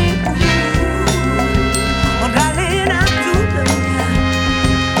 honey, ooh, oh darling, I do love you.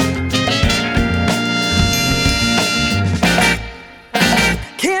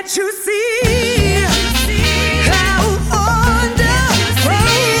 Can't you see?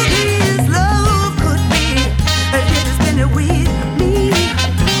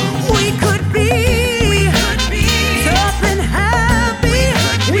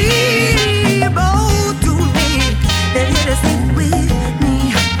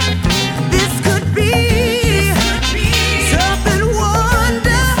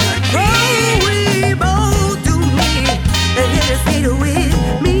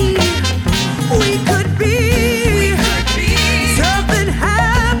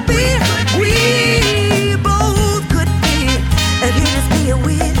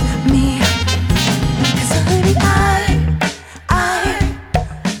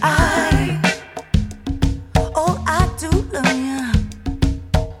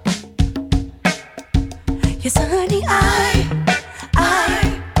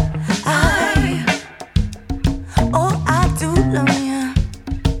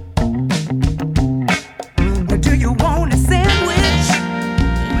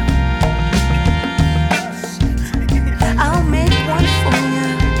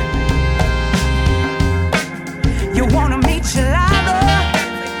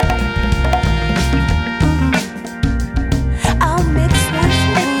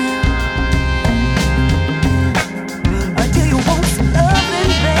 Do you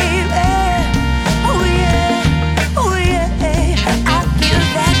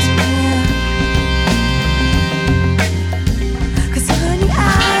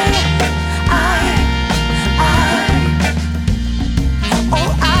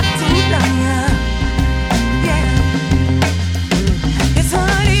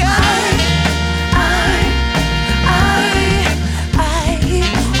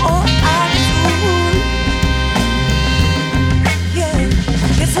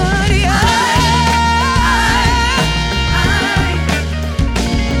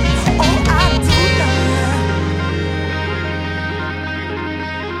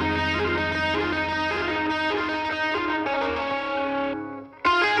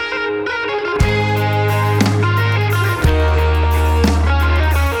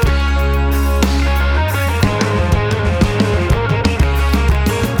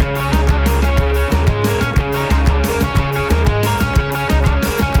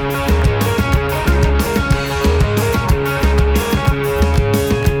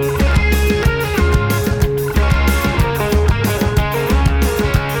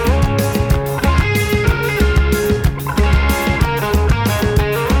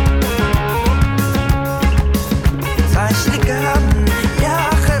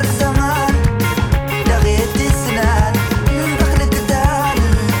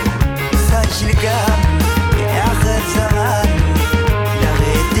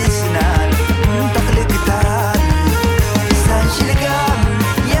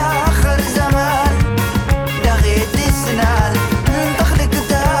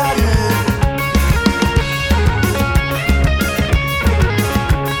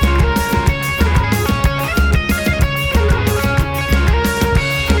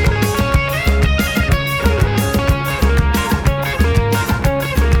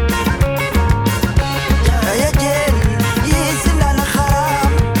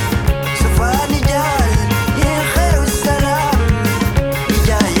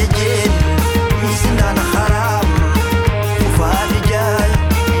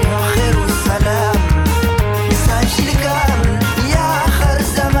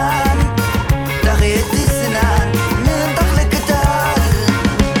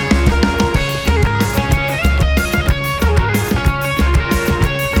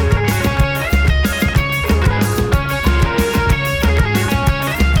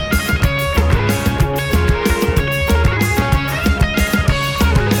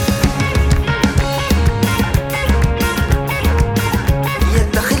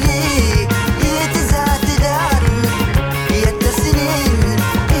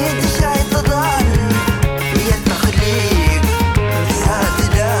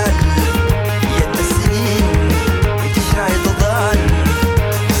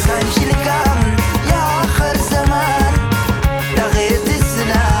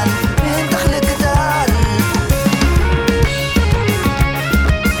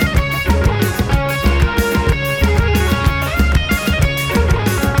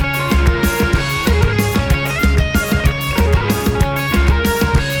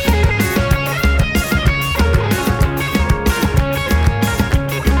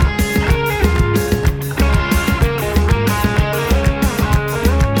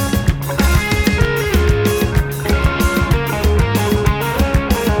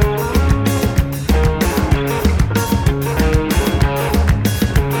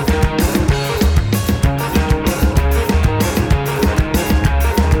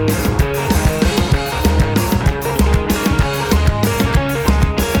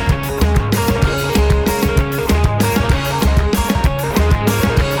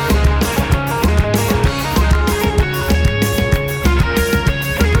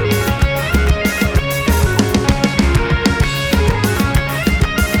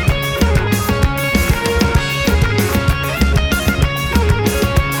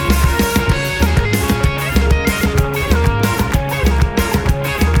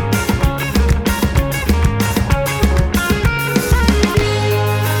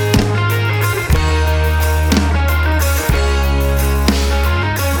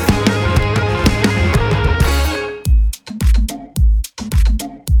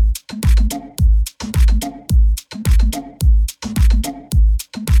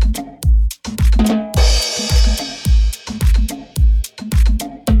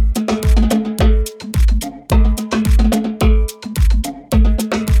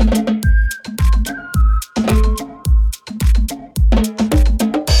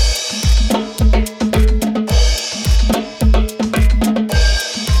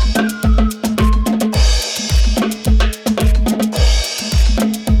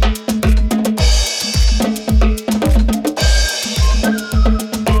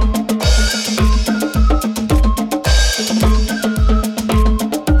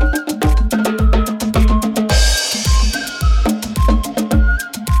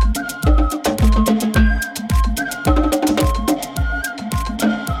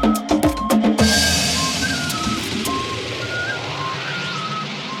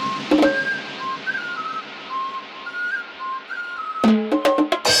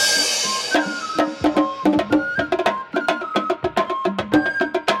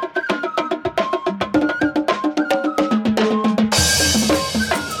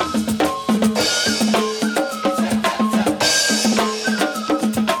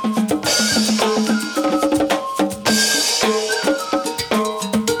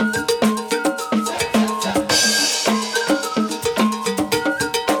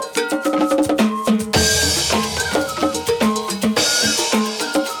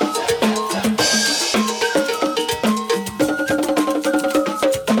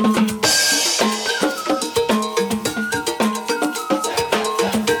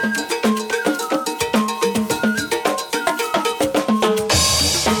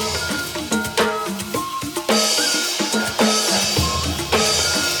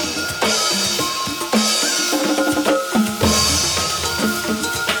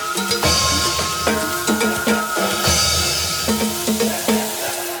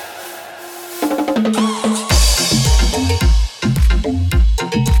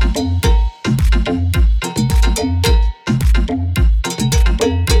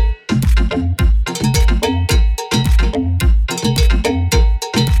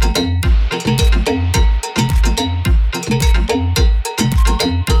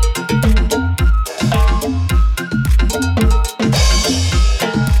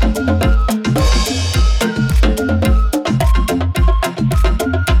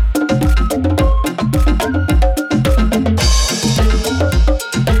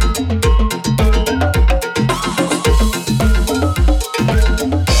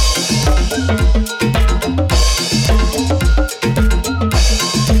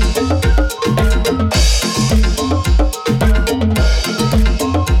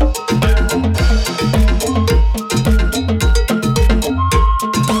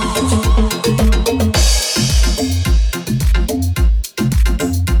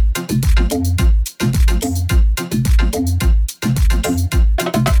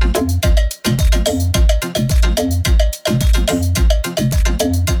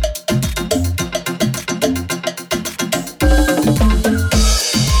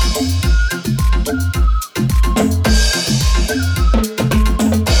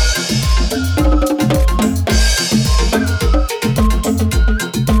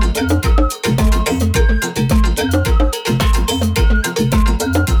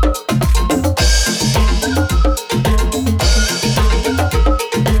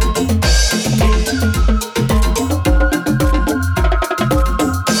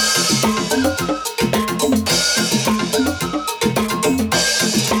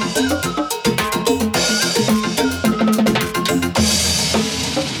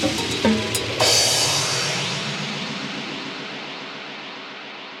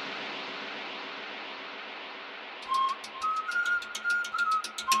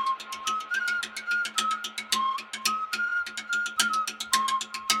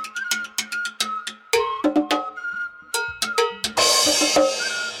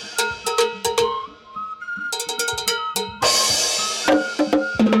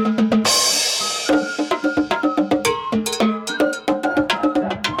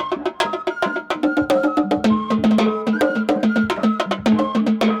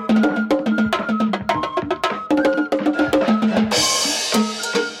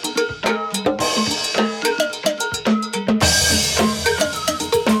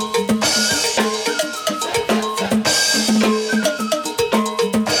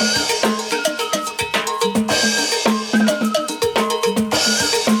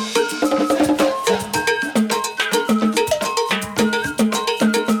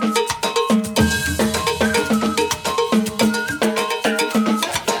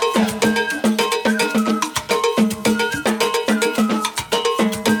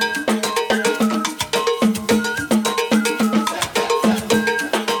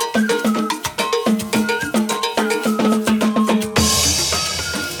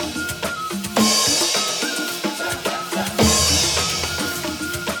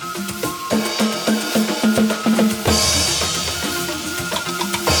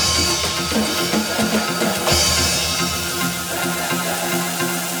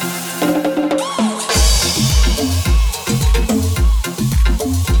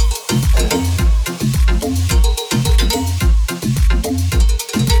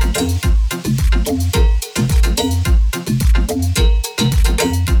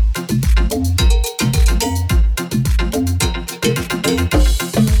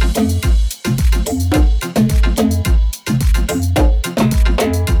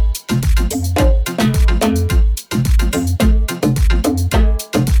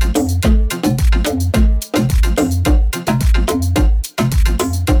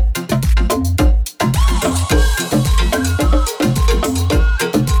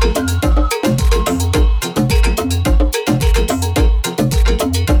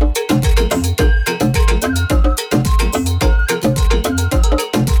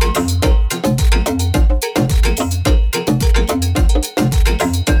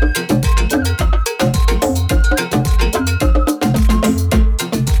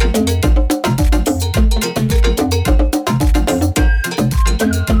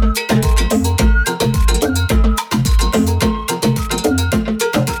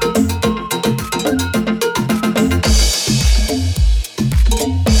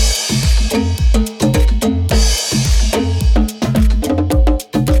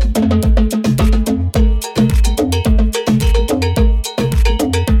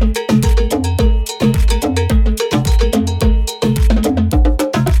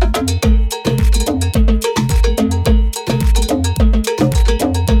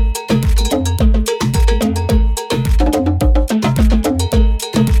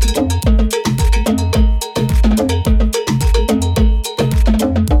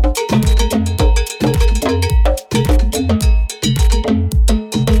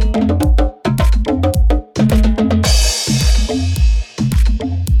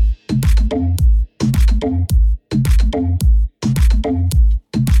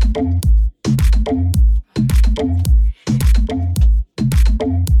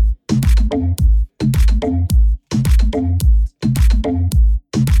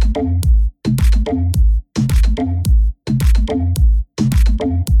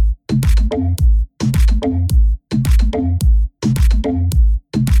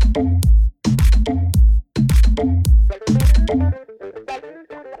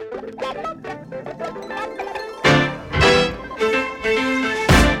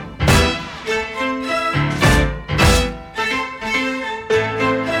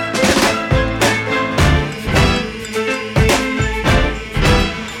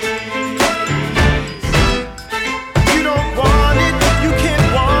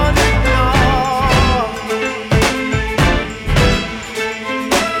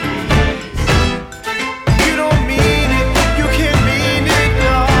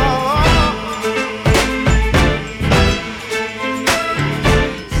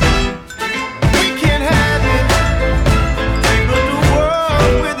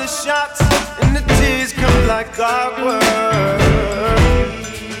like clockwork.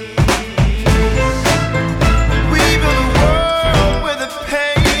 Weaving the world where the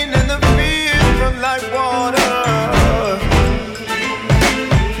pain and the fear run like water.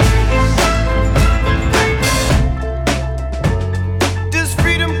 Does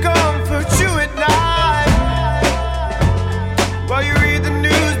freedom comfort you at night while you read the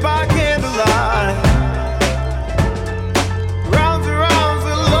news by candlelight? Rounds and rounds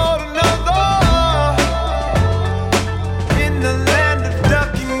and load another in the land of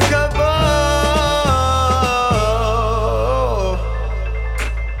duck and cover.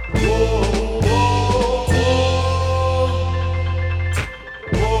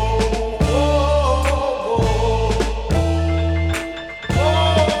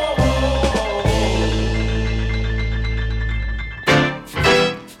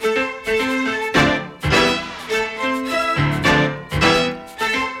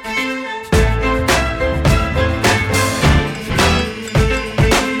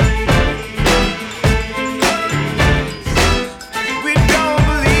 We don't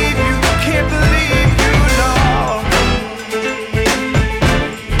believe you, can't believe you, no.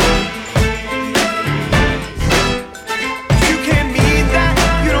 You can't mean that,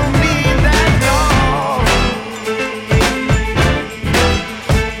 you don't mean that, no.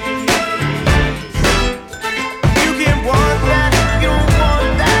 You can't want that, you don't want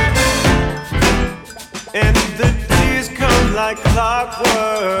that. And the tears come like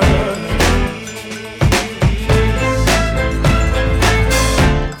clockwork.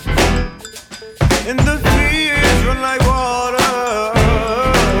 And the fears run like water.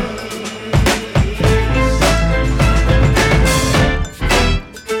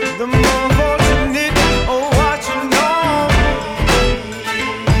 The more fortunate are watching on.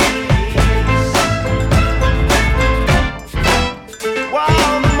 While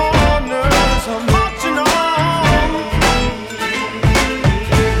the mourners are marching on.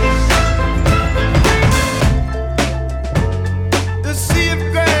 The sea of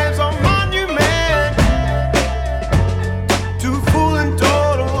graves are monument to full and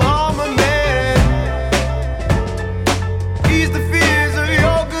total armament. Ease the fears of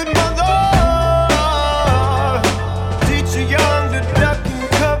your good mother. Teach the young to duck and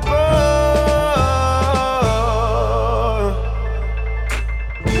cover.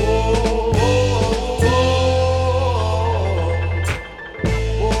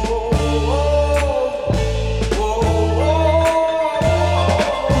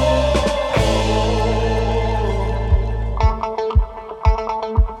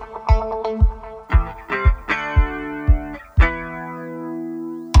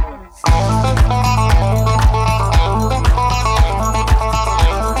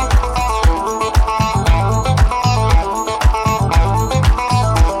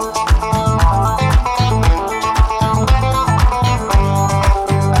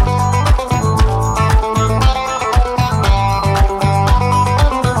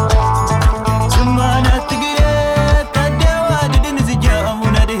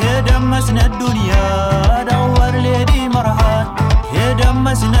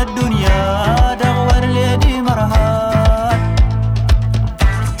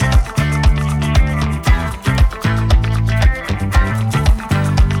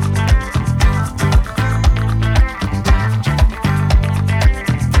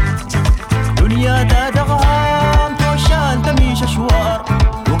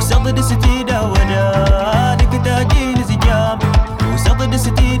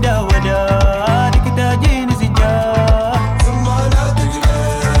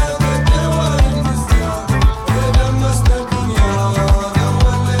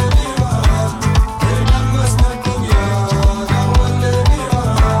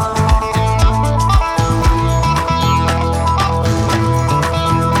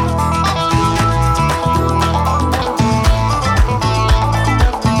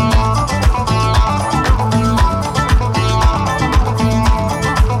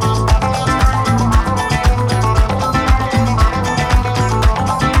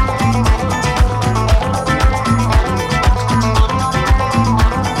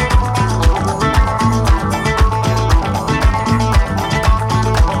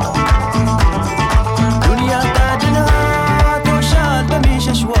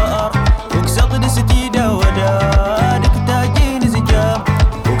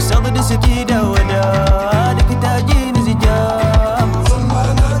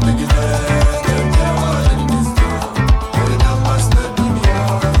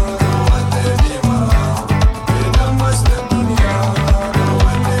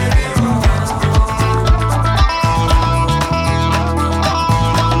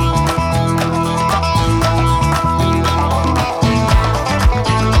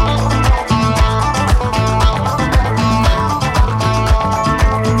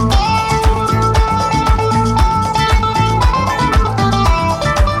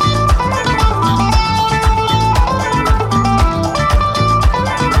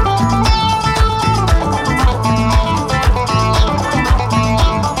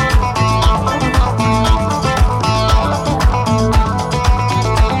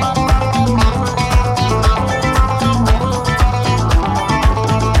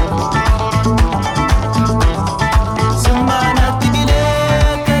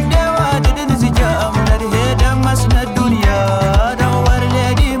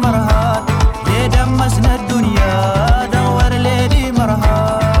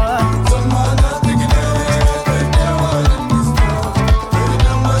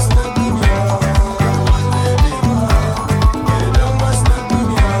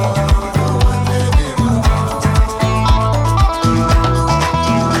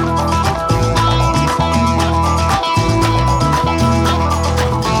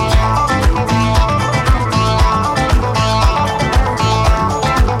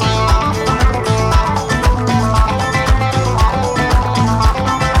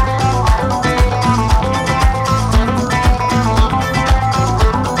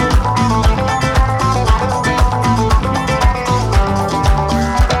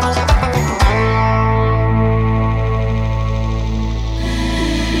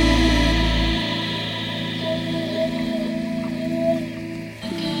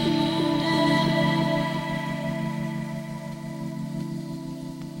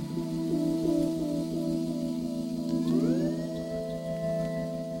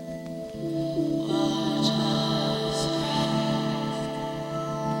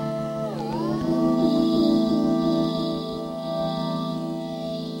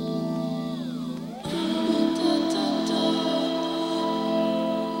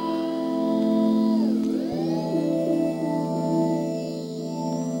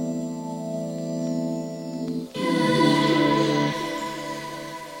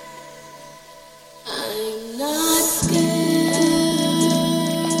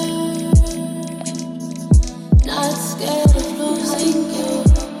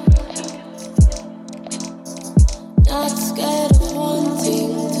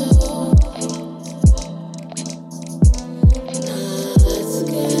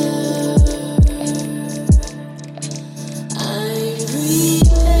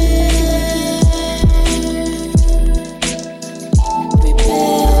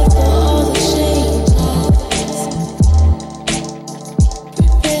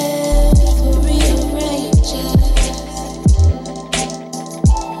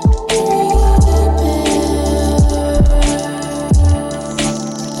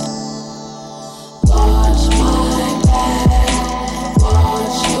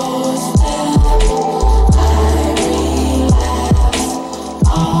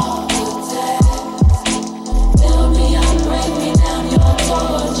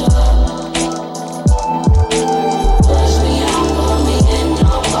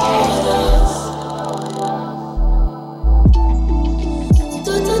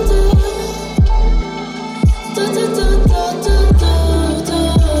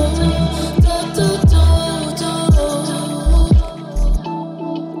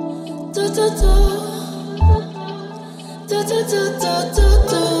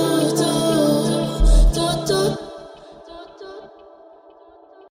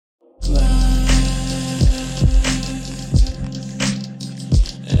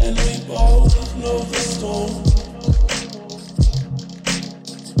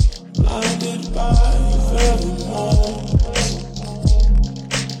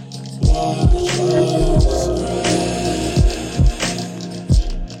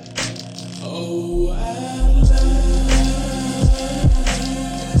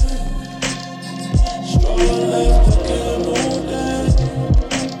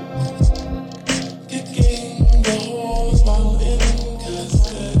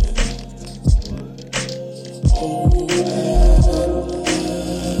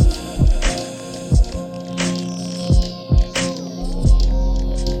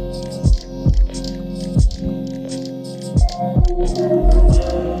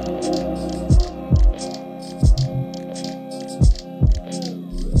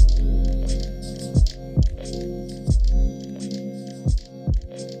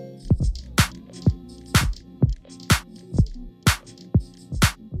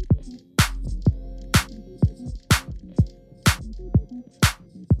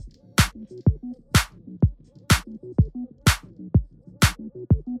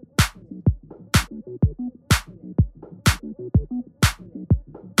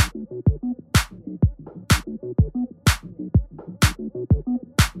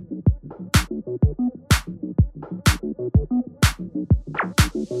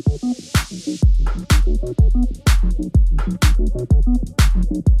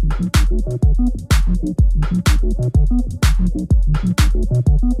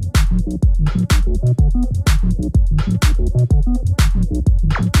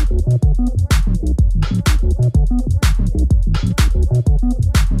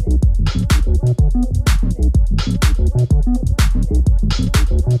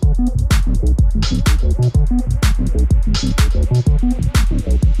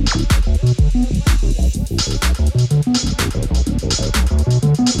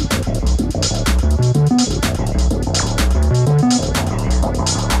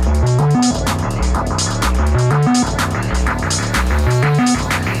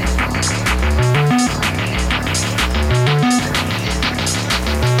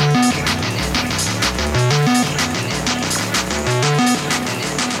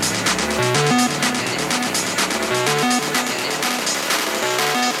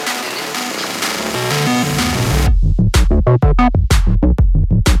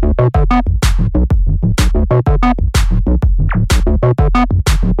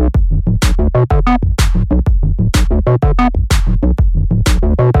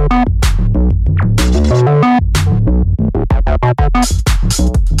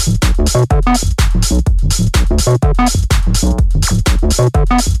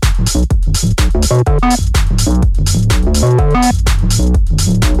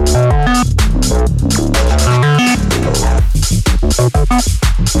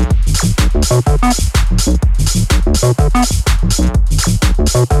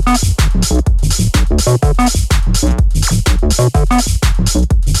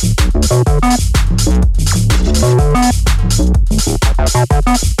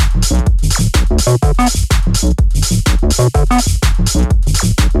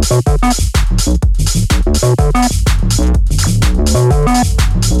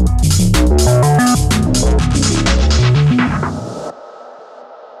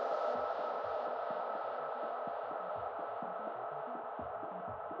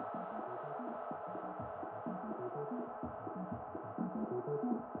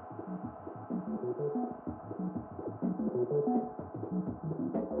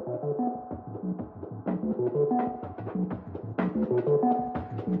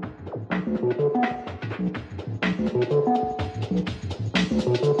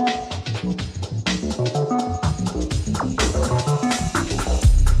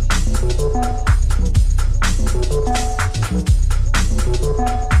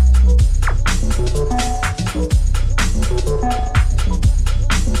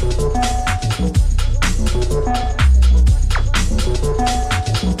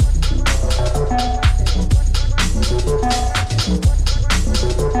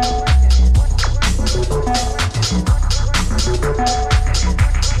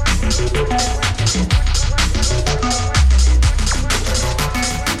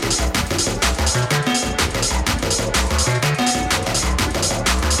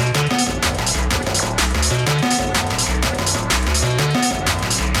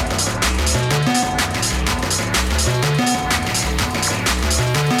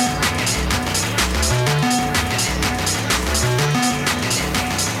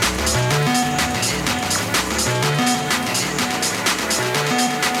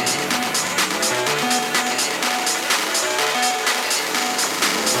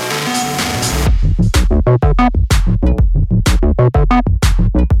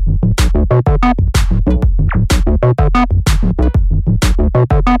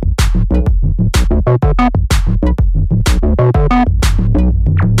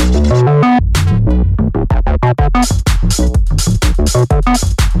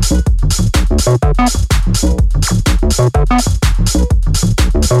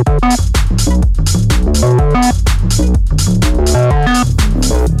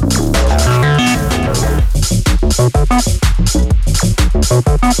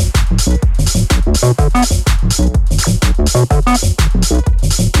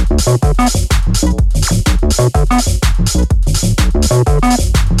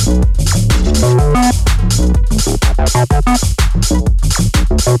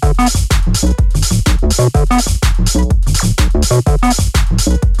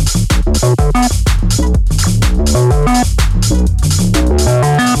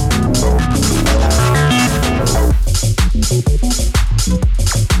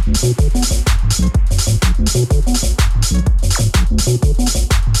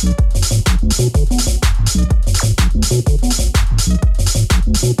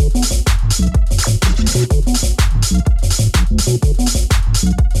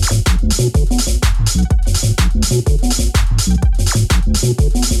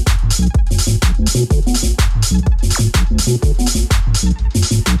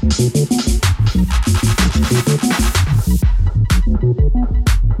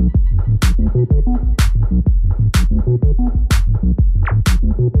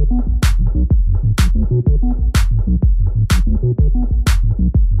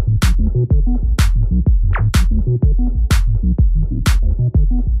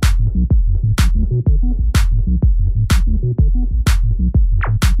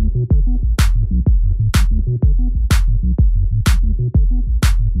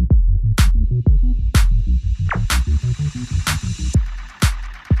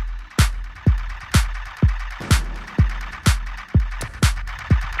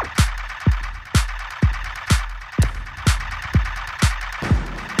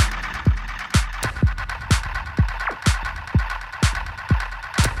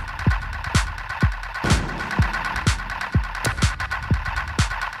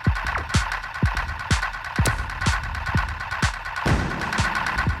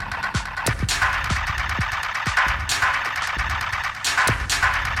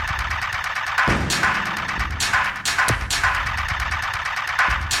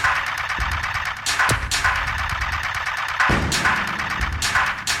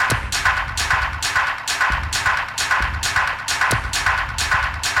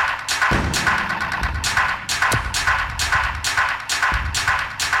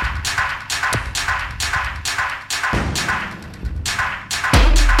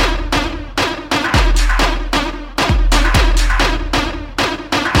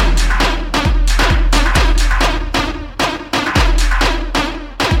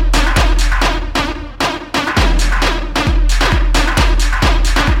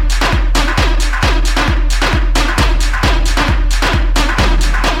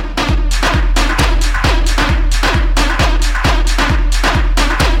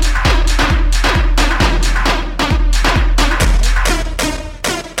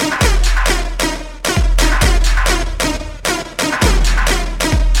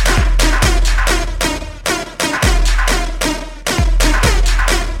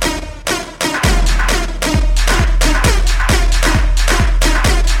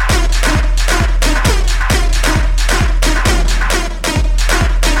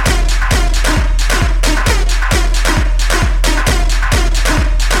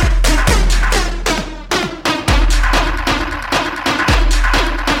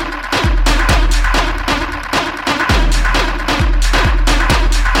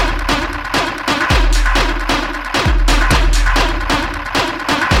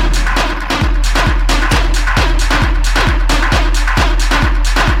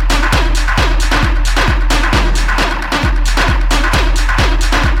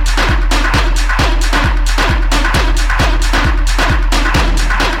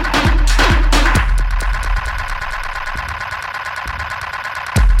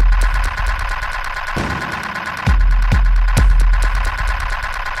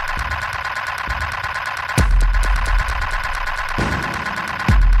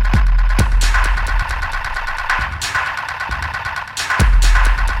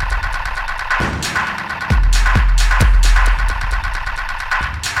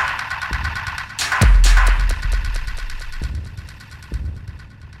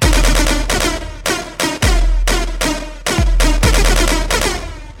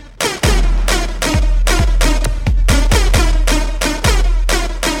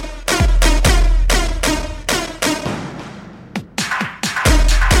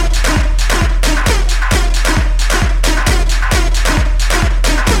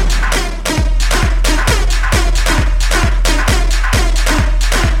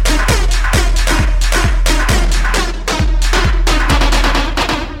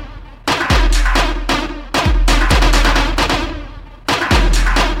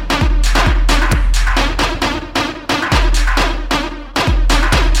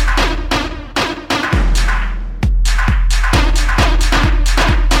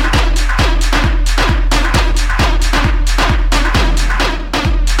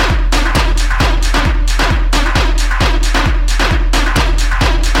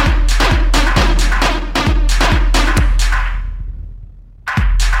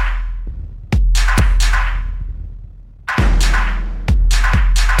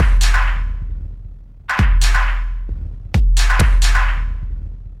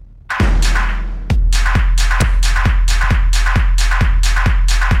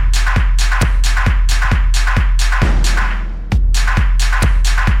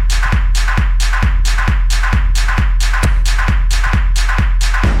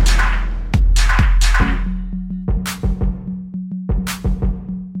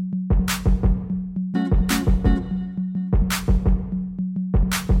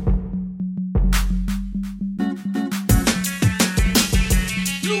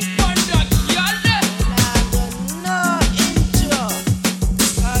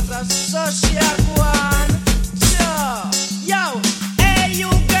 so she a go on. Sure. Yo, hey you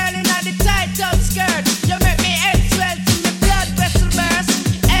girl in the tight top skirt. You make me head swell till the blood vessel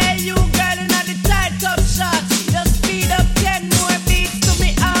burst. Hey you girl in the tight top shorts. Just speed up 10 more beats to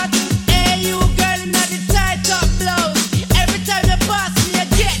me heart. Hey you girl in the tight top blouse. Every time you pass me, you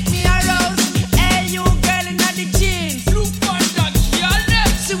get me aroused. Hey you girl in the jeans. Look on that girl.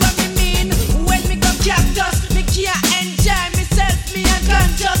 See what me mean? When me go cactus, me can't enjoy myself. Me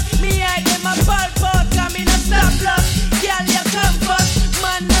unconscious. Me hide them a pulp out, come in a stop loss. Girl you come first,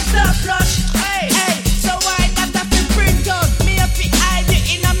 man no stop rush. Hey, hey, so why that I feel print out? Me a fi hide it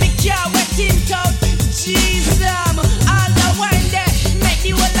in a me car wet tint out. Jesus, all the wine there make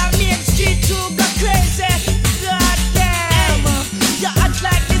the whole of Main Street too go crazy. God damn, you act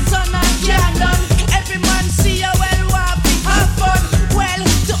like the sun and candle. Every man see you well, want to have fun. Well,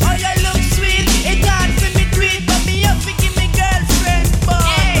 to all you look sweet, it's hard for me to eat, but me up to give me girlfriend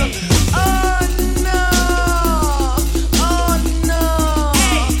fun. Oh no, oh no.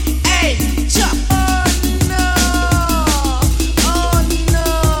 Hey, hey, chop. Oh no, oh no.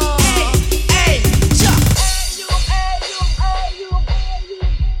 Hey, hey, chop.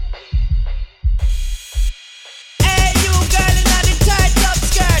 Hey you girl in the tight top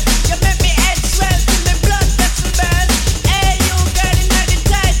skirt. You make me head swell till me blood vessel burst. Hey you girl in the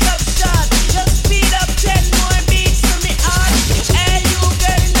tight top shorts. Just speed up 10 more beats to me heart. Hey you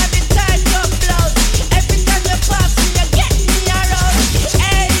girl in the tight top blouse. Every time you pass me, you get me aroused.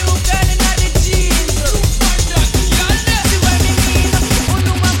 Hey you girl in the jeans. See what me mean? Who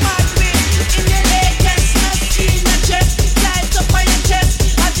know I'm mad with? In your latest, no skin, no chest. Tight up on your chest,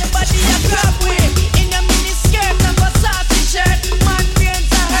 as your body a grab with. In your mini skirt, no Versace shirt. Man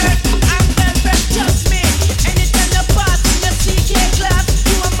brains are hurt, and girlfriend trust me. Anytime you pass in your CK class,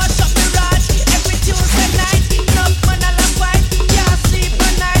 you a mash up the raj. Every Tuesday night, enough man all a fight. Can't sleep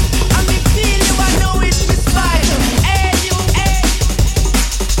at night, and me feel you, I know it's me spite. Hey you, hey,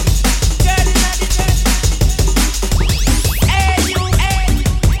 girl in the chest. Hey you, hey,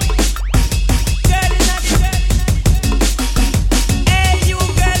 girl in the chest. Hey you,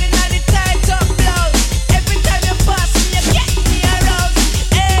 girl in the tight top blouse. Every time you pass me, you get me aroused.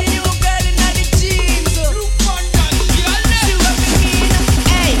 Hey you, girl in the jeans. Look on that girl. See what me mean?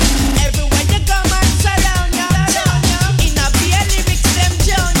 Hey, everywhere you go, man, surround ya. In a beer lyrics, them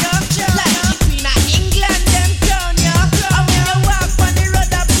drown ya. Like the Queen of England, them crown ya. And when you walk on the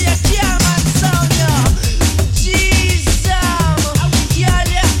road, I play German sound ya. Jesus, girl,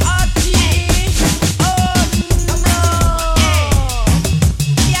 you hotty. Oh no,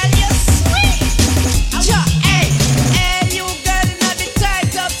 girl, you sweet. Hey, hey, you girl in the tight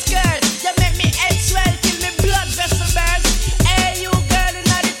top skirt. You make me head swell till me blood vessel burst. Hey, you girl in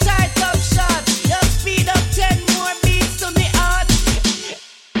the tight top shorts. You speed up 10 more beats to me heart.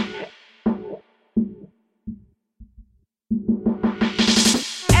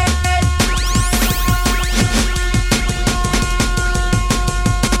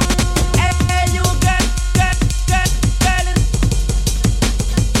 Hey, you girl, girl, girl, girl.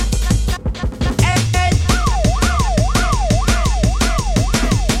 Hey, hey,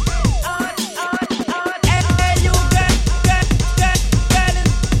 hey, you girl, girl, girl, girl.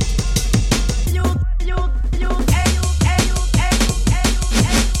 You, hey, you, hey, you, hey, you, hey, you,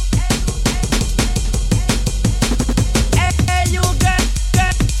 hey, you, girl,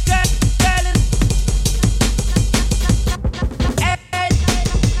 girl, girl, girl. Hey,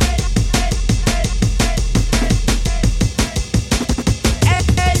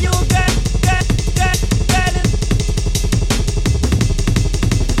 you, girl, girl, girl, girl.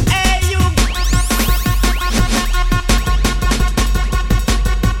 Hey, you.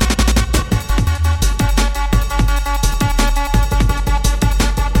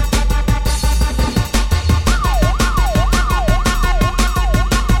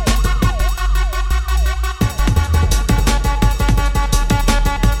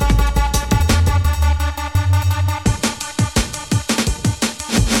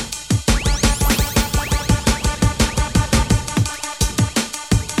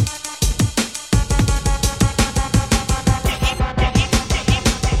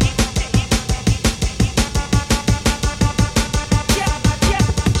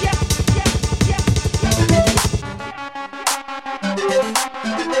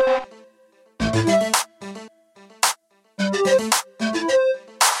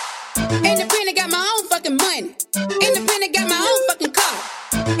 Independent got my own fucking money. Independent got my own fucking car.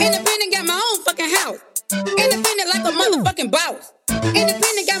 Independent got my own fucking house. Independent like a motherfucking boss.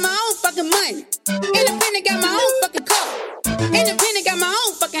 Independent got my own fucking money. Independent got my own fucking car. Independent got my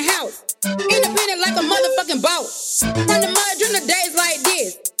own fucking house. Independent like a motherfucking boss. From the mud, dream the days like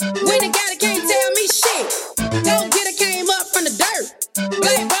this. When the guy that can't tell me shit. Go get it, came up from the dirt.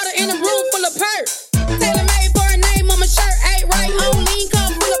 Black butter in a room full of perk. Tailor made for a name on my shirt. Ain't right on lean,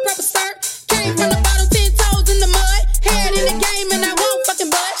 come full of purple skirt. Came from the bottom, 10 toes in the mud. Head in the game and I won't fucking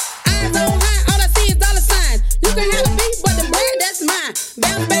budge. Eyes on high, all I see is dollar signs. You can have a beat, but the bread, that's mine.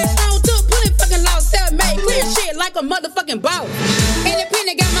 Bounce back strong, took, pull it fucking lost. Self-made, clear shit like a motherfucking boss.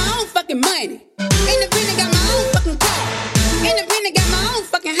 Independent, got my own fucking money. Independent, got my own fucking car. Independent, got my own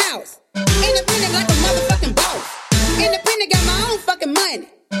fucking house. Independent like a motherfucking boss. Independent, got my own fucking money.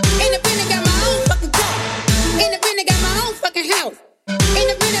 Independent, got my own fucking car. Independent, got my own fucking house.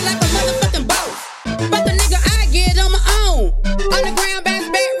 Independent like a motherfucking boss. Fuck a nigga, I get on my own. On the ground, bounce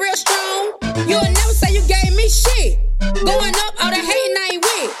back real strong. You'll never say you gave me shit. Going up, all the hating I ain't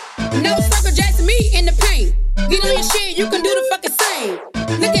with. No sucker Jackson, me in the paint. Get on your shit, you can do the fucking same.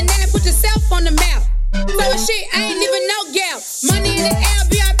 Looking at it, put yourself on the map. So shit, I ain't even no gap. Money in the air,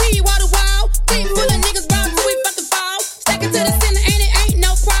 VIP, wall to wall. Team full of niggas ball till we fucking fall. Stack it to the center and it ain't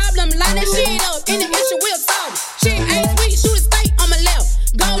no problem. Line that shit up, any issue we'll solve. Shit ain't sweet, shoot a steak on my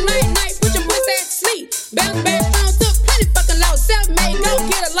left. Go night night, put your pussy ass to sleep. Bounce back strong, took plenty fucking low. Self-made, go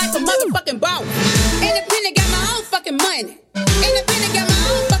get it like a motherfucking boss. Independent, got my own fucking money. Independent, got my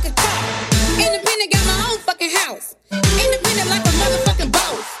own fucking car. Independent, got my own fucking house. Independent like a motherfucking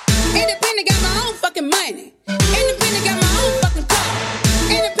boss. Independent, got my own fucking money. Independent, got my own fucking car.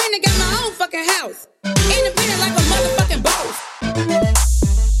 Independent, got my own fucking house. Independent like a motherfucking boss.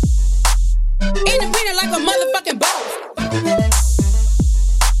 Independent like a motherfucking boss.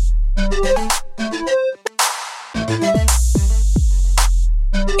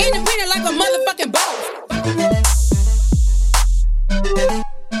 Independent like a motherfucking boss.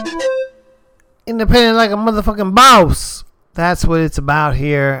 Independent like a motherfucking boss. That's what it's about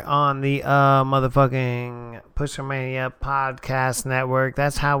here on the motherfucking Pusher Mania Podcast Network.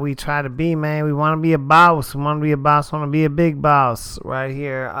 That's how we try to be, man. We want to be a boss. We want to be a boss. Want to be a big boss right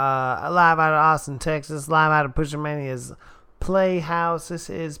here. Live out of Austin, Texas. Live out of Pusher Mania's Playhouse. This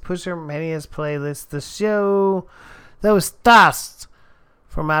is Pusher Mania's Playlist, the show that was tossed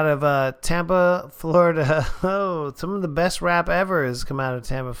from out of Tampa, Florida. Oh, some of the best rap ever has come out of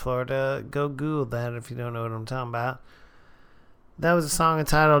Tampa, Florida. Go Google that if you don't know what I'm talking about. That was a song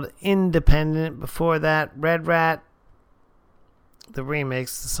entitled Independent. Before that, Red Rat, the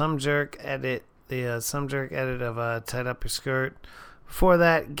remix, the Some Jerk edit of Tied Up Your Skirt. Before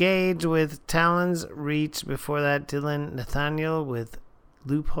that, Gage with Talons Reach. Before that, Dylan Nathaniel with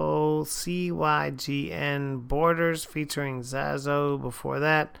Loophole, CYGN Borders featuring Zazo. Before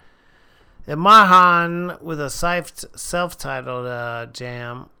that, Imahan with a self-titled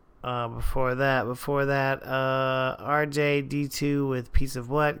jam. Before that, RJD2 with Piece of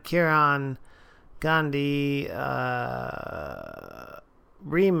What. Kiran Gandhi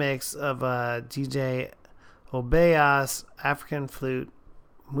remix of DJ Obeas African Flute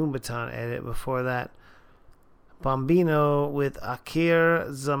Moombahton edit. Before that, Bombino with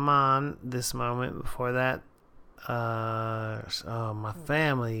Akir Zaman, This Moment. Before that, My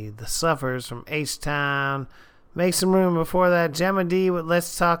Family, The Suffers from H-Town, Make Some Room. Before that, Gemma D with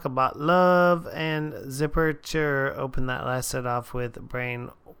Let's Talk About Love, and Zipper Chur opened that last set off with Brain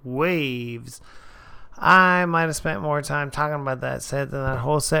Waves. I might have spent more time talking about that set than that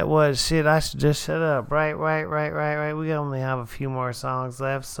whole set was. Shit, I should just shut up. Right. We only have a few more songs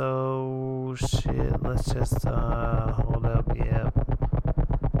left, so shit, let's just hold up. Yep.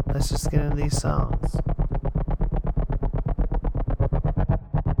 Let's just get into these songs.